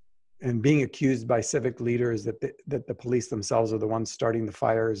being accused by civic leaders that the police themselves are the ones starting the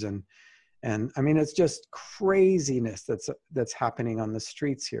fires, and I mean, it's just craziness that's happening on the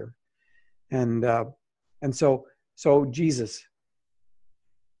streets here, and so Jesus,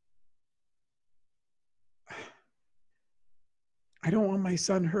 I don't want my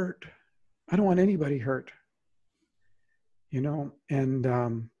son hurt. I don't want anybody hurt, you know, and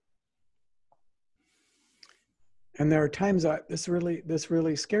there are times this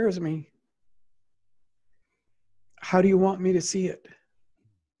really scares me. How do you want me to see it?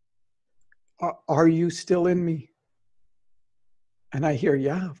 Are you still in me? And I hear,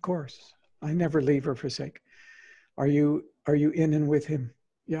 yeah, of course. I never leave or forsake. Are you in and with him?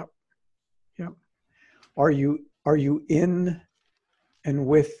 Yep. Yep. Are you in and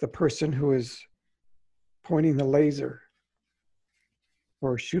with the person who is pointing the laser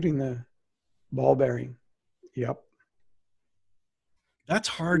or shooting the ball bearing? Yep. That's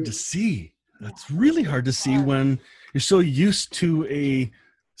hard to see. That's really hard to see when you're so used to a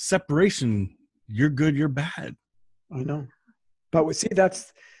separation. You're good, you're bad. I know. But we see,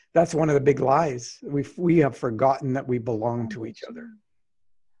 that's one of the big lies. We have forgotten that we belong to each other.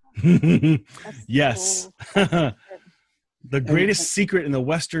 Yes. The greatest secret in the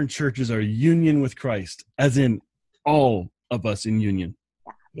Western church is our union with Christ, as in all of us in union.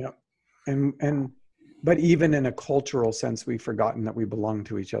 Yeah. But even in a cultural sense, we've forgotten that we belong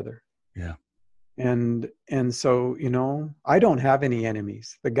to each other. Yeah. And so, you know, I don't have any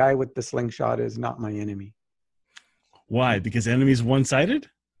enemies. The guy with the slingshot is not my enemy. Why? Because enemy's one-sided?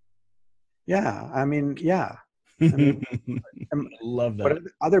 Yeah. I mean, yeah. I love that. But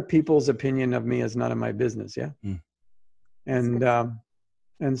other people's opinion of me is none of my business. Yeah.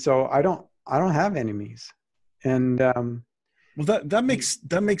 And so I don't have enemies. And well, that makes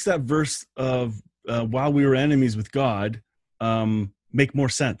that verse of while we were enemies with God make more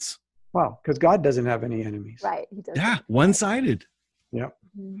sense. Wow, because God doesn't have any enemies. Right. He doesn't. Yeah, one-sided. Yep.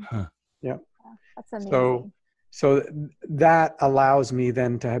 Mm-hmm. Huh. Yep. That's amazing. So that allows me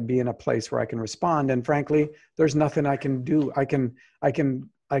then to be in a place where I can respond. And frankly, there's nothing I can do. I can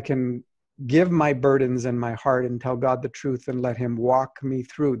give my burdens and my heart and tell God the truth and let him walk me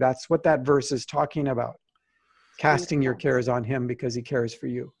through. That's what that verse is talking about. Casting your cares on him because he cares for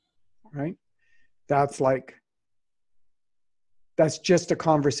you. Right? That's just a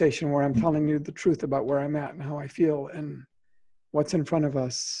conversation where I'm telling you the truth about where I'm at and how I feel and what's in front of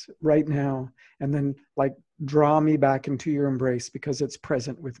us right now. And then like draw me back into your embrace because it's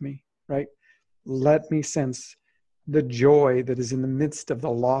present with me, right? Let me sense the joy that is in the midst of the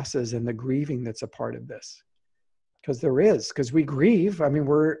losses and the grieving that's a part of this. Because we grieve. I mean,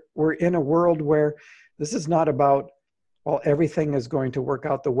 we're in a world where this is not about, well, everything is going to work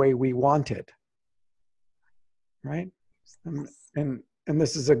out the way we want it, right? And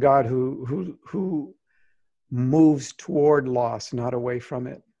this is a God who moves toward loss, not away from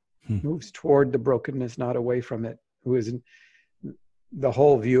it. Moves toward the brokenness, not away from it. Who is the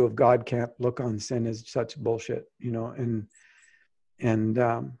whole view of God can't look on sin as such bullshit, you know. And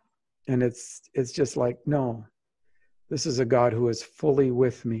it's just like, no, this is a God who is fully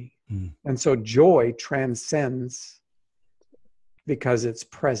with me. And so joy transcends because it's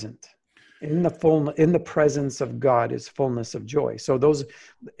present. In the presence of God is fullness of joy. So those,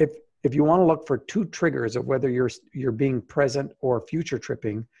 if you want to look for two triggers of whether you're being present or future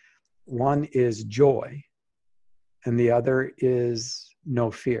tripping, one is joy, and the other is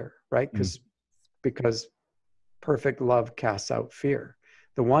no fear, right? Because perfect love casts out fear.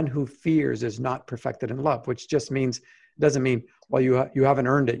 The one who fears is not perfected in love, which just doesn't mean, well, you haven't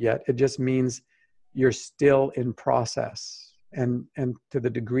earned it yet. It just means you're still in process. And to the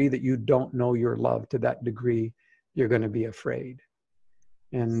degree that you don't know your love, to that degree, you're going to be afraid.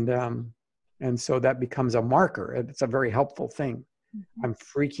 And so that becomes a marker. It's a very helpful thing. I'm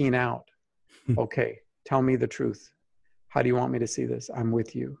freaking out. Okay, tell me the truth. How do you want me to see this? I'm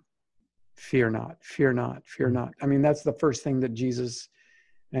with you. Fear not, fear not, fear not. I mean, that's the first thing that Jesus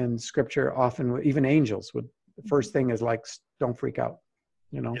and Scripture often, even angels would, the first thing is like, don't freak out,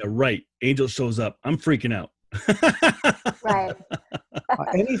 you know? Yeah, right. Angel shows up. I'm freaking out. Right.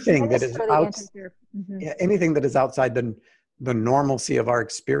 Anything that is anything that is outside the normalcy of our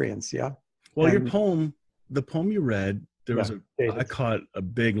experience. Yeah. Well, the poem you read, I caught a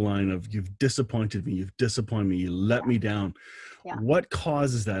big line of, you've disappointed me. You've disappointed me. You let me down. Yeah. What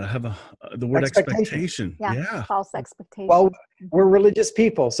causes that? I have the word expectation. Yeah. False expectation. Well, we're religious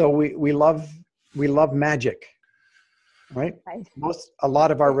people. So we love magic. Right? A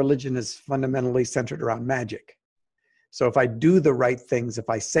lot of our religion is fundamentally centered around magic. So if I do the right things, if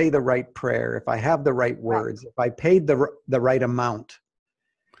I say the right prayer, if I have the right words, if I paid the right amount,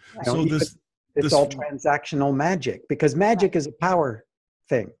 So it's all transactional magic, because magic is a power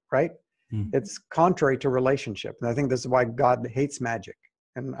thing, right? It's contrary to relationship. And I think this is why God hates magic.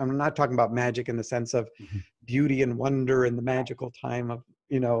 And I'm not talking about magic in the sense of beauty and wonder and the magical time of,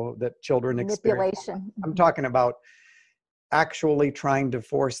 that children experience. I'm talking about actually trying to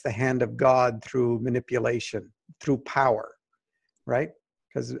force the hand of God through manipulation, through power, right?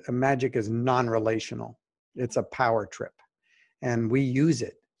 Because magic is non-relational. It's a power trip. And we use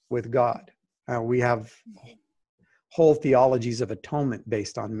it with God. We have whole theologies of atonement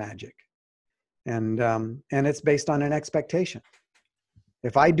based on magic. And it's based on an expectation.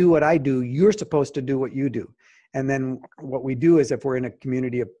 If I do what I do, you're supposed to do what you do. And then what we do is, if we're in a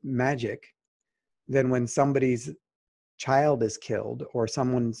community of magic, then when somebody's child is killed, or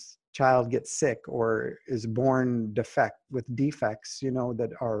someone's child gets sick or is born with defects,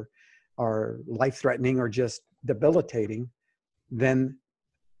 that are life-threatening or just debilitating, then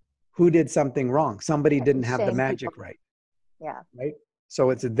who did something wrong? Somebody didn't have the magic right. Yeah. Right?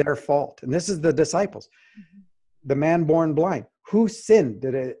 So it's their fault. And this is the disciples. The man born blind. Who sinned?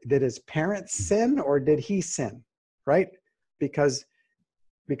 Did his parents sin, or did he sin? Right? Because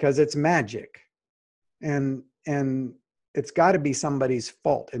it's magic. And it's got to be somebody's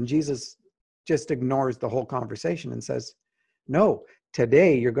fault. And Jesus just ignores the whole conversation and says, no,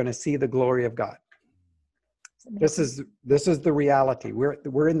 today you're going to see the glory of God. This is the reality. We're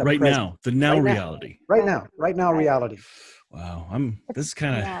in the right present. now, the now reality. Right now reality. Wow, this is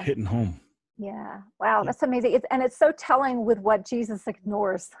kind of hitting home. Yeah. Wow, that's amazing. It's so telling with what Jesus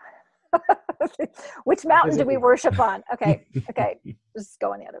ignores. Which mountain do we worship on? Okay. Just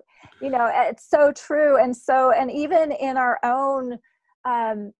go on the other. It's so true. And even in our own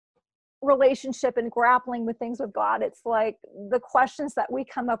relationship and grappling with things with God, it's like the questions that we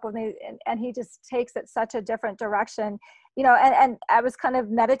come up with, and he just takes it such a different direction. And I was kind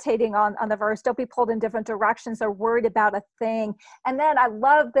of meditating on the verse, don't be pulled in different directions or worried about a thing. And then I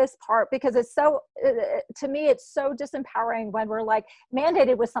love this part, because it's so, to me, it's so disempowering when we're like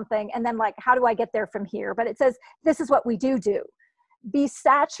mandated with something, and then like, how do I get there from here? But it says, this is what we do. Be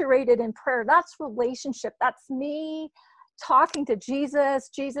saturated in prayer. That's relationship. That's me talking to Jesus.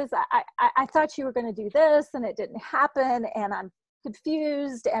 Jesus, I thought you were going to do this, and it didn't happen, and I'm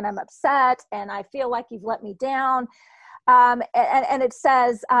confused, and I'm upset, and I feel like you've let me down. And it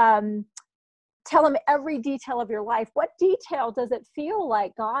says, tell him every detail of your life. What detail does it feel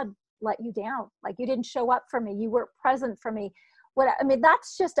like God let you down? Like you didn't show up for me. You weren't present for me.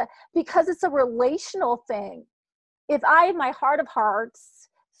 That's just because it's a relational thing. If I, in my heart of hearts,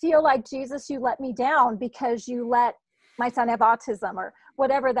 feel like, Jesus, you let me down because you let my son have autism or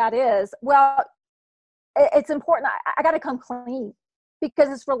whatever that is, well, it's important. I got to come clean, because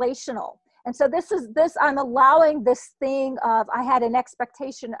it's relational. And so I'm allowing this thing of, I had an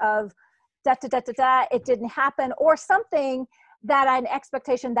expectation of it didn't happen, or something that an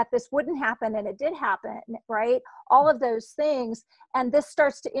expectation that this wouldn't happen and it did happen, right? All of those things. And this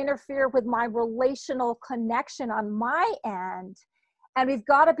starts to interfere with my relational connection on my end. And we've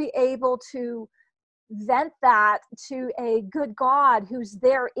got to be able to vent that to a good God who's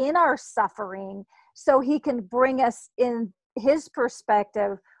there in our suffering, so he can bring us in his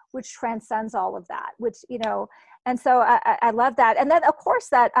perspective, which transcends all of that, and so I love that. And then of course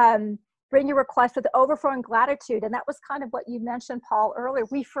that bring your request with overflowing gratitude. And that was kind of what you mentioned, Paul, earlier.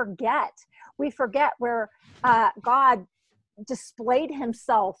 We forget where God displayed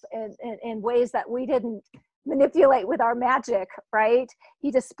himself in ways that we didn't manipulate with our magic, right?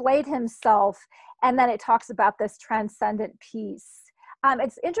 He displayed himself. And then it talks about this transcendent peace.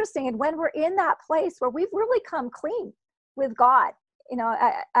 It's interesting. And when we're in that place where we've really come clean with God,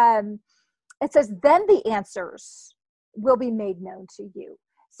 it says, then the answers will be made known to you.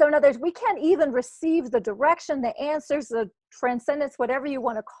 So in other words, we can't even receive the direction, the answers, the transcendence, whatever you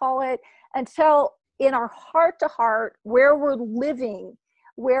want to call it, until in our heart to heart, where we're living,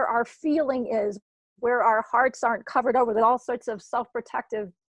 where our feeling is, where our hearts aren't covered over with all sorts of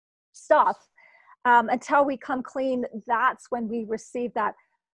self-protective stuff, until we come clean, that's when we receive that,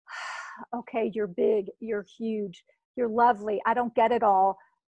 okay, you're big, you're huge, you're lovely, I don't get it all,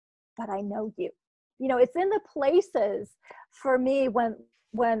 but I know you. It's in the places for me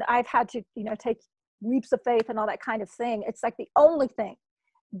when I've had to, take leaps of faith and all that kind of thing. It's like the only thing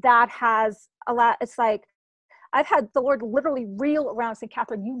that has allowed, it's like, I've had the Lord literally reel around and say,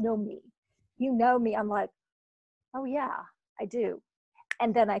 Catherine, you know me. I'm like, oh yeah, I do.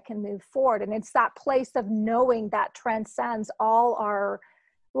 And then I can move forward. And it's that place of knowing that transcends all our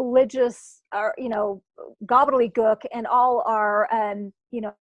religious, our, gobbledygook and all our,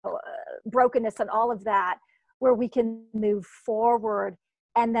 brokenness and all of that, where we can move forward,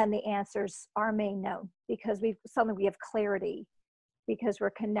 and then the answers are made known because we have clarity, because we're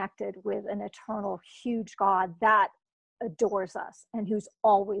connected with an eternal, huge God that adores us and who's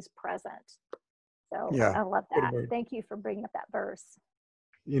always present. So Yeah, I love good that. word. Thank you for bringing up that verse.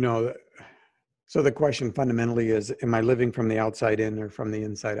 So the question fundamentally is, am I living from the outside in or from the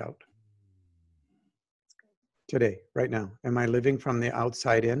inside out? Today, right now, am I living from the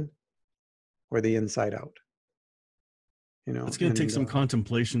outside in or the inside out? It's going to take some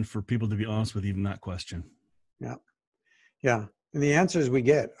contemplation for people to be honest with even that question. Yeah. And the answers we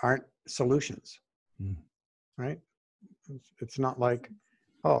get aren't solutions, right? It's not like,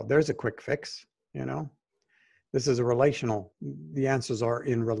 oh, there's a quick fix, This is a relational. The answers are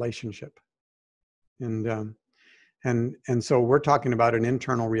in relationship. And so we're talking about an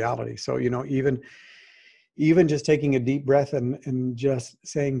internal reality. So, even just taking a deep breath and just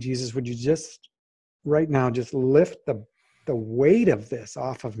saying, Jesus, would you just right now just lift the weight of this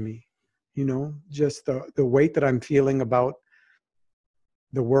off of me, just the weight that I'm feeling about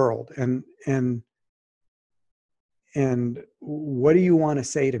the world, and what do you want to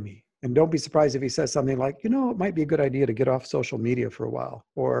say to me? And don't be surprised if he says something like, it might be a good idea to get off social media for a while,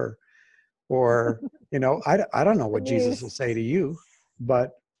 or I don't know what Jesus will say to you,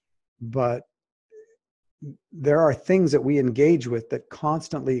 but there are things that we engage with that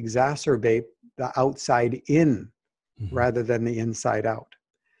constantly exacerbate the outside in rather than the inside out.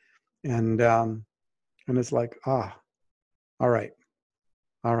 And it's like, all right.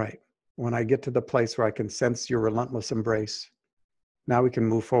 When I get to the place where I can sense your relentless embrace, now we can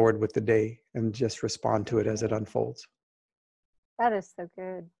move forward with the day and just respond to it as it unfolds. That is so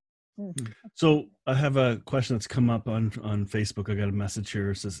good. So I have a question that's come up on Facebook. I got a message here.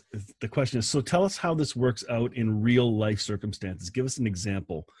 It says, the question is, so tell us how this works out in real life circumstances. Give us an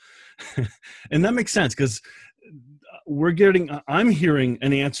example. And that makes sense, because I'm hearing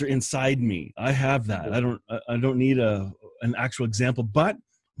an answer inside me. I have that. I don't need an actual example, but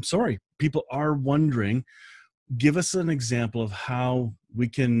I'm sorry, people are wondering. Give us an example of how we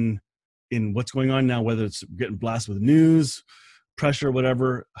can, in what's going on now, whether it's getting blasted with news, pressure,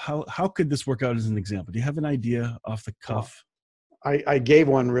 whatever, how could this work out as an example? Do you have an idea off the cuff? I gave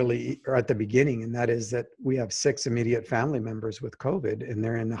one really at the beginning, and that is that we have 6 immediate family members with COVID, and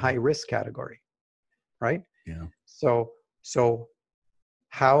they're in the high risk category, right? Yeah. So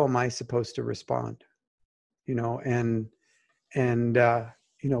how am I supposed to respond?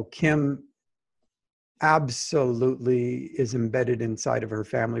 Kim absolutely is embedded inside of her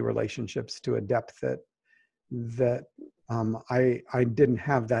family relationships to a depth that I didn't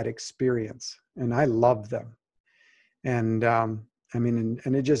have that experience, and I love them. And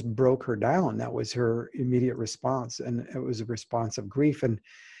and it just broke her down. That was her immediate response. And it was a response of grief. And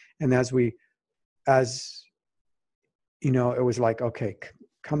it was like, okay,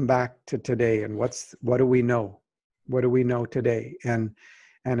 come back to today. And what do we know? What do we know today? And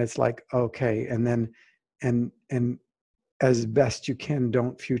it's like, okay. And then, and as best you can,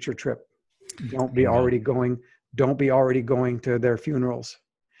 don't future trip. Don't be already going to their funerals.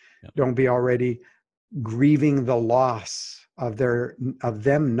 Yep. Don't be already grieving the loss of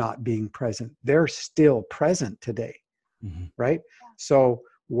them not being present. They're still present today, right? So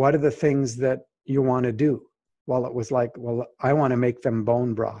what are the things that you want to do? Well, it was like, I want to make them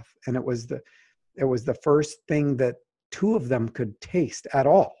bone broth. And it was the first thing that 2 of them could taste at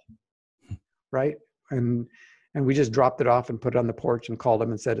all, right? And we just dropped it off and put it on the porch and called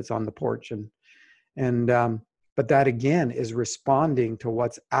them and said it's on the porch. But that again is responding to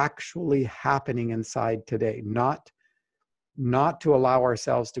what's actually happening inside today, not to allow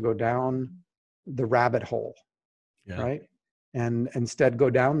ourselves to go down the rabbit hole, right? And instead go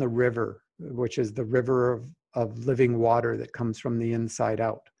down the river, which is the river of living water that comes from the inside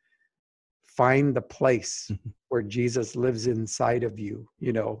out. Find the place where Jesus lives inside of you,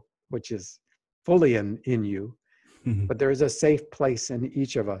 which is fully in you. But there is a safe place in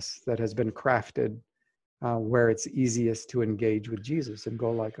each of us that has been crafted where it's easiest to engage with Jesus and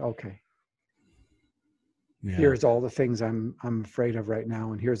go like, okay, here's all the things I'm afraid of right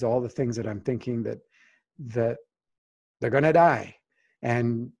now, and here's all the things that I'm thinking that they're gonna die,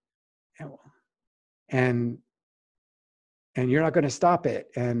 and you're not gonna stop it,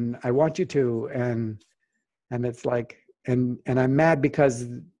 and I want you to, and it's like, and I'm mad because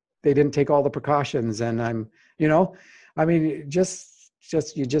they didn't take all the precautions, and I'm, you just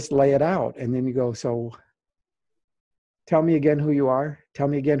lay it out, and then you go, so tell me again who you are. Tell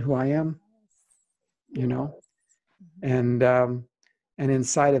me again who I am, and And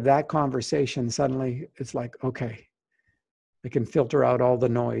inside of that conversation, suddenly it's like, okay, I can filter out all the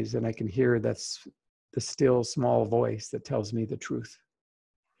noise and I can hear that's the still small voice that tells me the truth,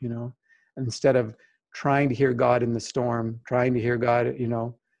 you know, instead of trying to hear God in the storm, trying to hear God, you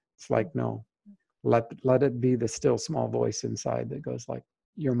know, it's like, no, let it be the still small voice inside that goes like,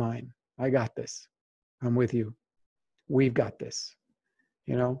 you're mine. I got this. I'm with you. We've got this,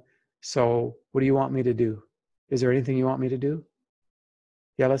 you know? So what do you want me to do? Is there anything you want me to do?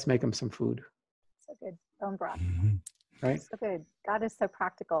 Yeah, let's make them some food. So good. Bone broth. Right? So good. God is so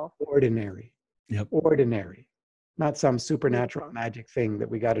practical. Ordinary. Yep. Ordinary. Not some supernatural Beautiful. magic thing that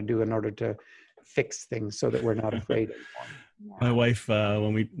we got to do in order to fix things so that we're not afraid anymore. Yeah. My wife,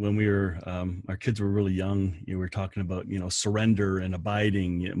 when we were, our kids were really young, you were talking about, you know, surrender and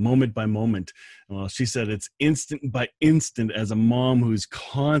abiding, you know, moment by moment. Well, she said it's instant by instant. As a mom who's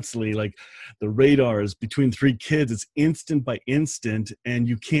constantly like, the radar is between 3 kids, it's instant by instant, and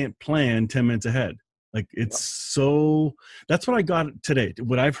you can't plan 10 minutes ahead. Like, it's so, that's what I got today.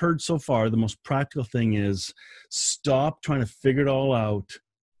 What I've heard so far, the most practical thing is stop trying to figure it all out.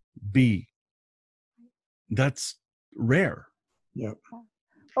 Be. That's rare. Yep.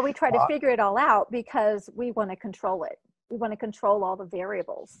 But we try to figure it all out because we want to control it. We want to control all the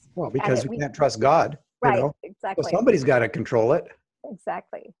variables. Well, because we can't trust God. Right, You know? exactly. Well, somebody's got to control it.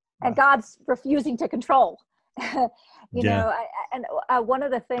 Exactly. And God's refusing to control. You know, and one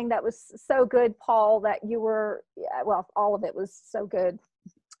of the things that was so good, Paul, that you were, well, all of it was so good.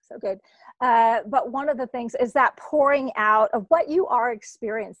 So good. But one of the things is that pouring out of what you are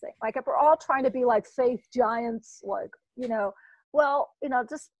experiencing. Like, if we're all trying to be like faith giants, like, you know, well, you know,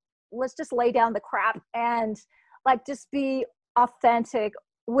 let's just lay down the crap and like just be authentic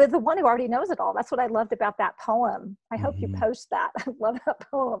with the one who already knows it all. That's what I loved about that poem. I hope you post that. I love that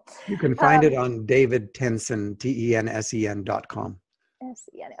poem. You can find it on David Tensen, TENSEN.com.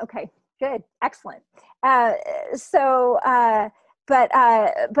 S-E-N. Okay, good. Excellent. But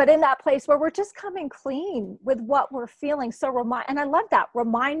in that place where we're just coming clean with what we're feeling. So and I love that.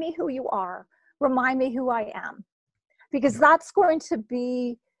 Remind me who you are. Remind me who I am. Because that's going to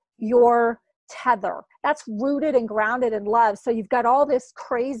be your tether. That's rooted and grounded in love. So you've got all this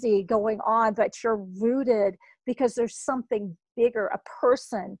crazy going on, but you're rooted because there's something bigger, a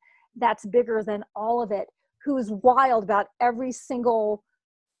person that's bigger than all of it, who's wild about every single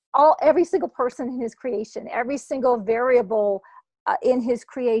person in his creation, every single variable in his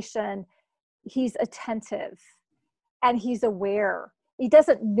creation. He's attentive and he's aware. He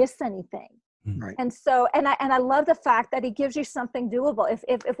doesn't miss anything. Right. And so, and I love the fact that he gives you something doable.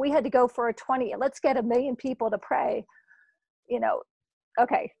 If we had to go for a 20, let's get 1 million people to pray, you know,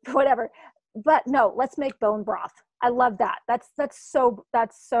 okay, whatever. But no, let's make bone broth. I love that. That's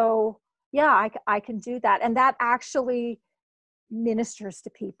so, yeah, I can do that. And that actually ministers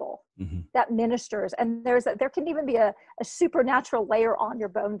to people. That ministers. And there can even be a supernatural layer on your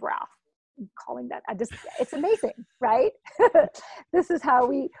bone broth. I'm calling that. It's amazing, right? This is how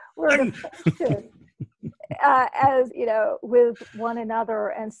we're in a function, as you know, with one another.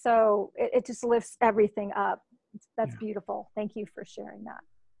 And so it just lifts everything up. That's beautiful. Thank you for sharing that.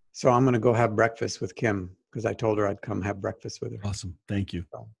 So I'm going to go have breakfast with Kim because I told her I'd come have breakfast with her. Awesome. Thank you.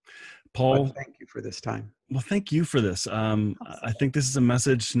 So, Paul. Thank you for this time. Well, thank you for this. I think this is a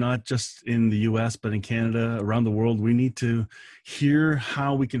message not just in the US, but in Canada, around the world. We need to hear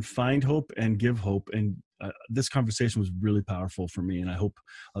how we can find hope and give hope. And this conversation was really powerful for me, and I hope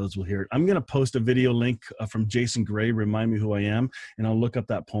others will hear it. I'm going to post a video link from Jason Gray, Remind Me Who I Am, and I'll look up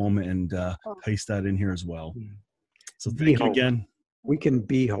that poem and paste that in here as well. So thank you again. We can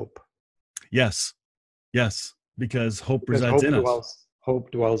be hope. Yes. Yes. Because hope resides in us.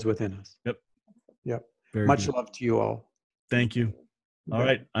 Hope dwells within us. Yep. Yep. Very much good. Love to you all. Thank you. All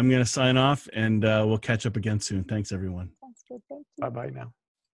right. I'm going to sign off, and we'll catch up again soon. Thanks, everyone. That's good. Thank you. Bye-bye now.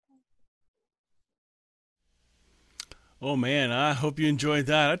 Oh, man. I hope you enjoyed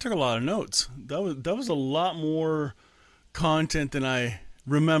that. I took a lot of notes. That was a lot more content than I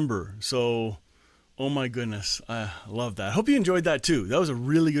remember. So, oh my goodness. I love that. I hope you enjoyed that too. That was a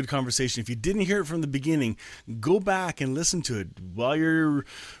really good conversation. If you didn't hear it from the beginning, go back and listen to it while you're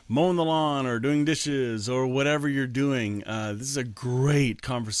mowing the lawn or doing dishes or whatever you're doing. This is a great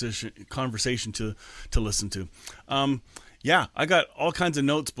conversation to listen to. Yeah, I got all kinds of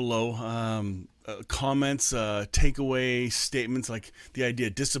notes below. Comments, takeaway statements, like the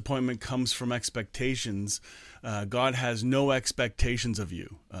idea disappointment comes from expectations. God has no expectations of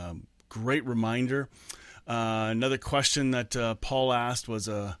you. Great reminder. Another question that Paul asked was,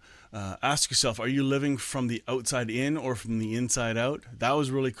 ask yourself, are you living from the outside in or from the inside out? That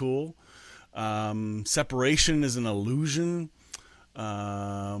was really cool. Separation is an illusion.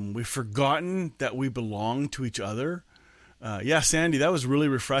 We've forgotten that we belong to each other. Yeah, Sandy, that was really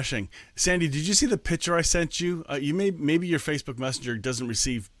refreshing. Sandy, did you see the picture I sent you? Maybe your Facebook Messenger doesn't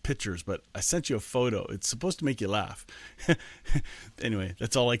receive pictures, but I sent you a photo. It's supposed to make you laugh. Anyway,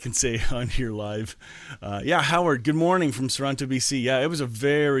 that's all I can say on here live. Yeah, Howard, good morning from Sorrento, BC. Yeah, it was a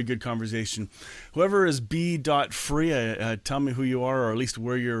very good conversation. Whoever is B.Free, tell me who you are, or at least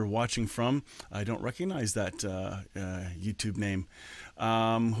where you're watching from. I don't recognize that YouTube name.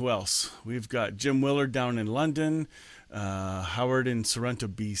 Who else? We've got Jim Willard down in London. Howard in Sorrento,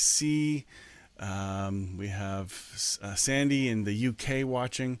 BC. We have Sandy in the UK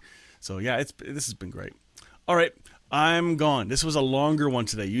watching. So yeah, this has been great. All right, I'm gone. This was a longer one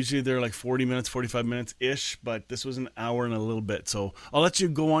today. Usually they're like 40 minutes, 45 minutes-ish, but this was an hour and a little bit. So I'll let you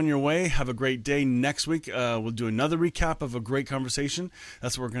go on your way. Have a great day. Next week, we'll do another recap of a great conversation.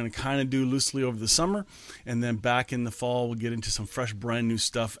 That's what we're going to kind of do loosely over the summer. And then back in the fall, we'll get into some fresh, brand new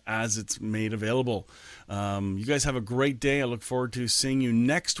stuff as it's made available. You guys have a great day. I look forward to seeing you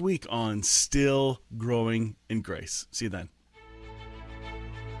next week on Still Growing in Grace. See you then.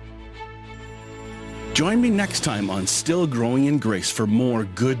 Join me next time on Still Growing in Grace for more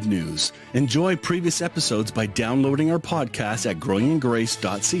good news. Enjoy previous episodes by downloading our podcast at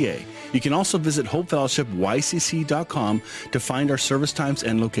growingingrace.ca. You can also visit hopefellowshipycc.com to find our service times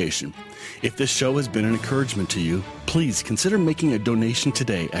and location. If this show has been an encouragement to you, please consider making a donation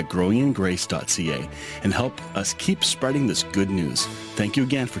today at growingingrace.ca and help us keep spreading this good news. Thank you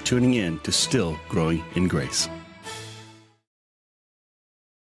again for tuning in to Still Growing in Grace.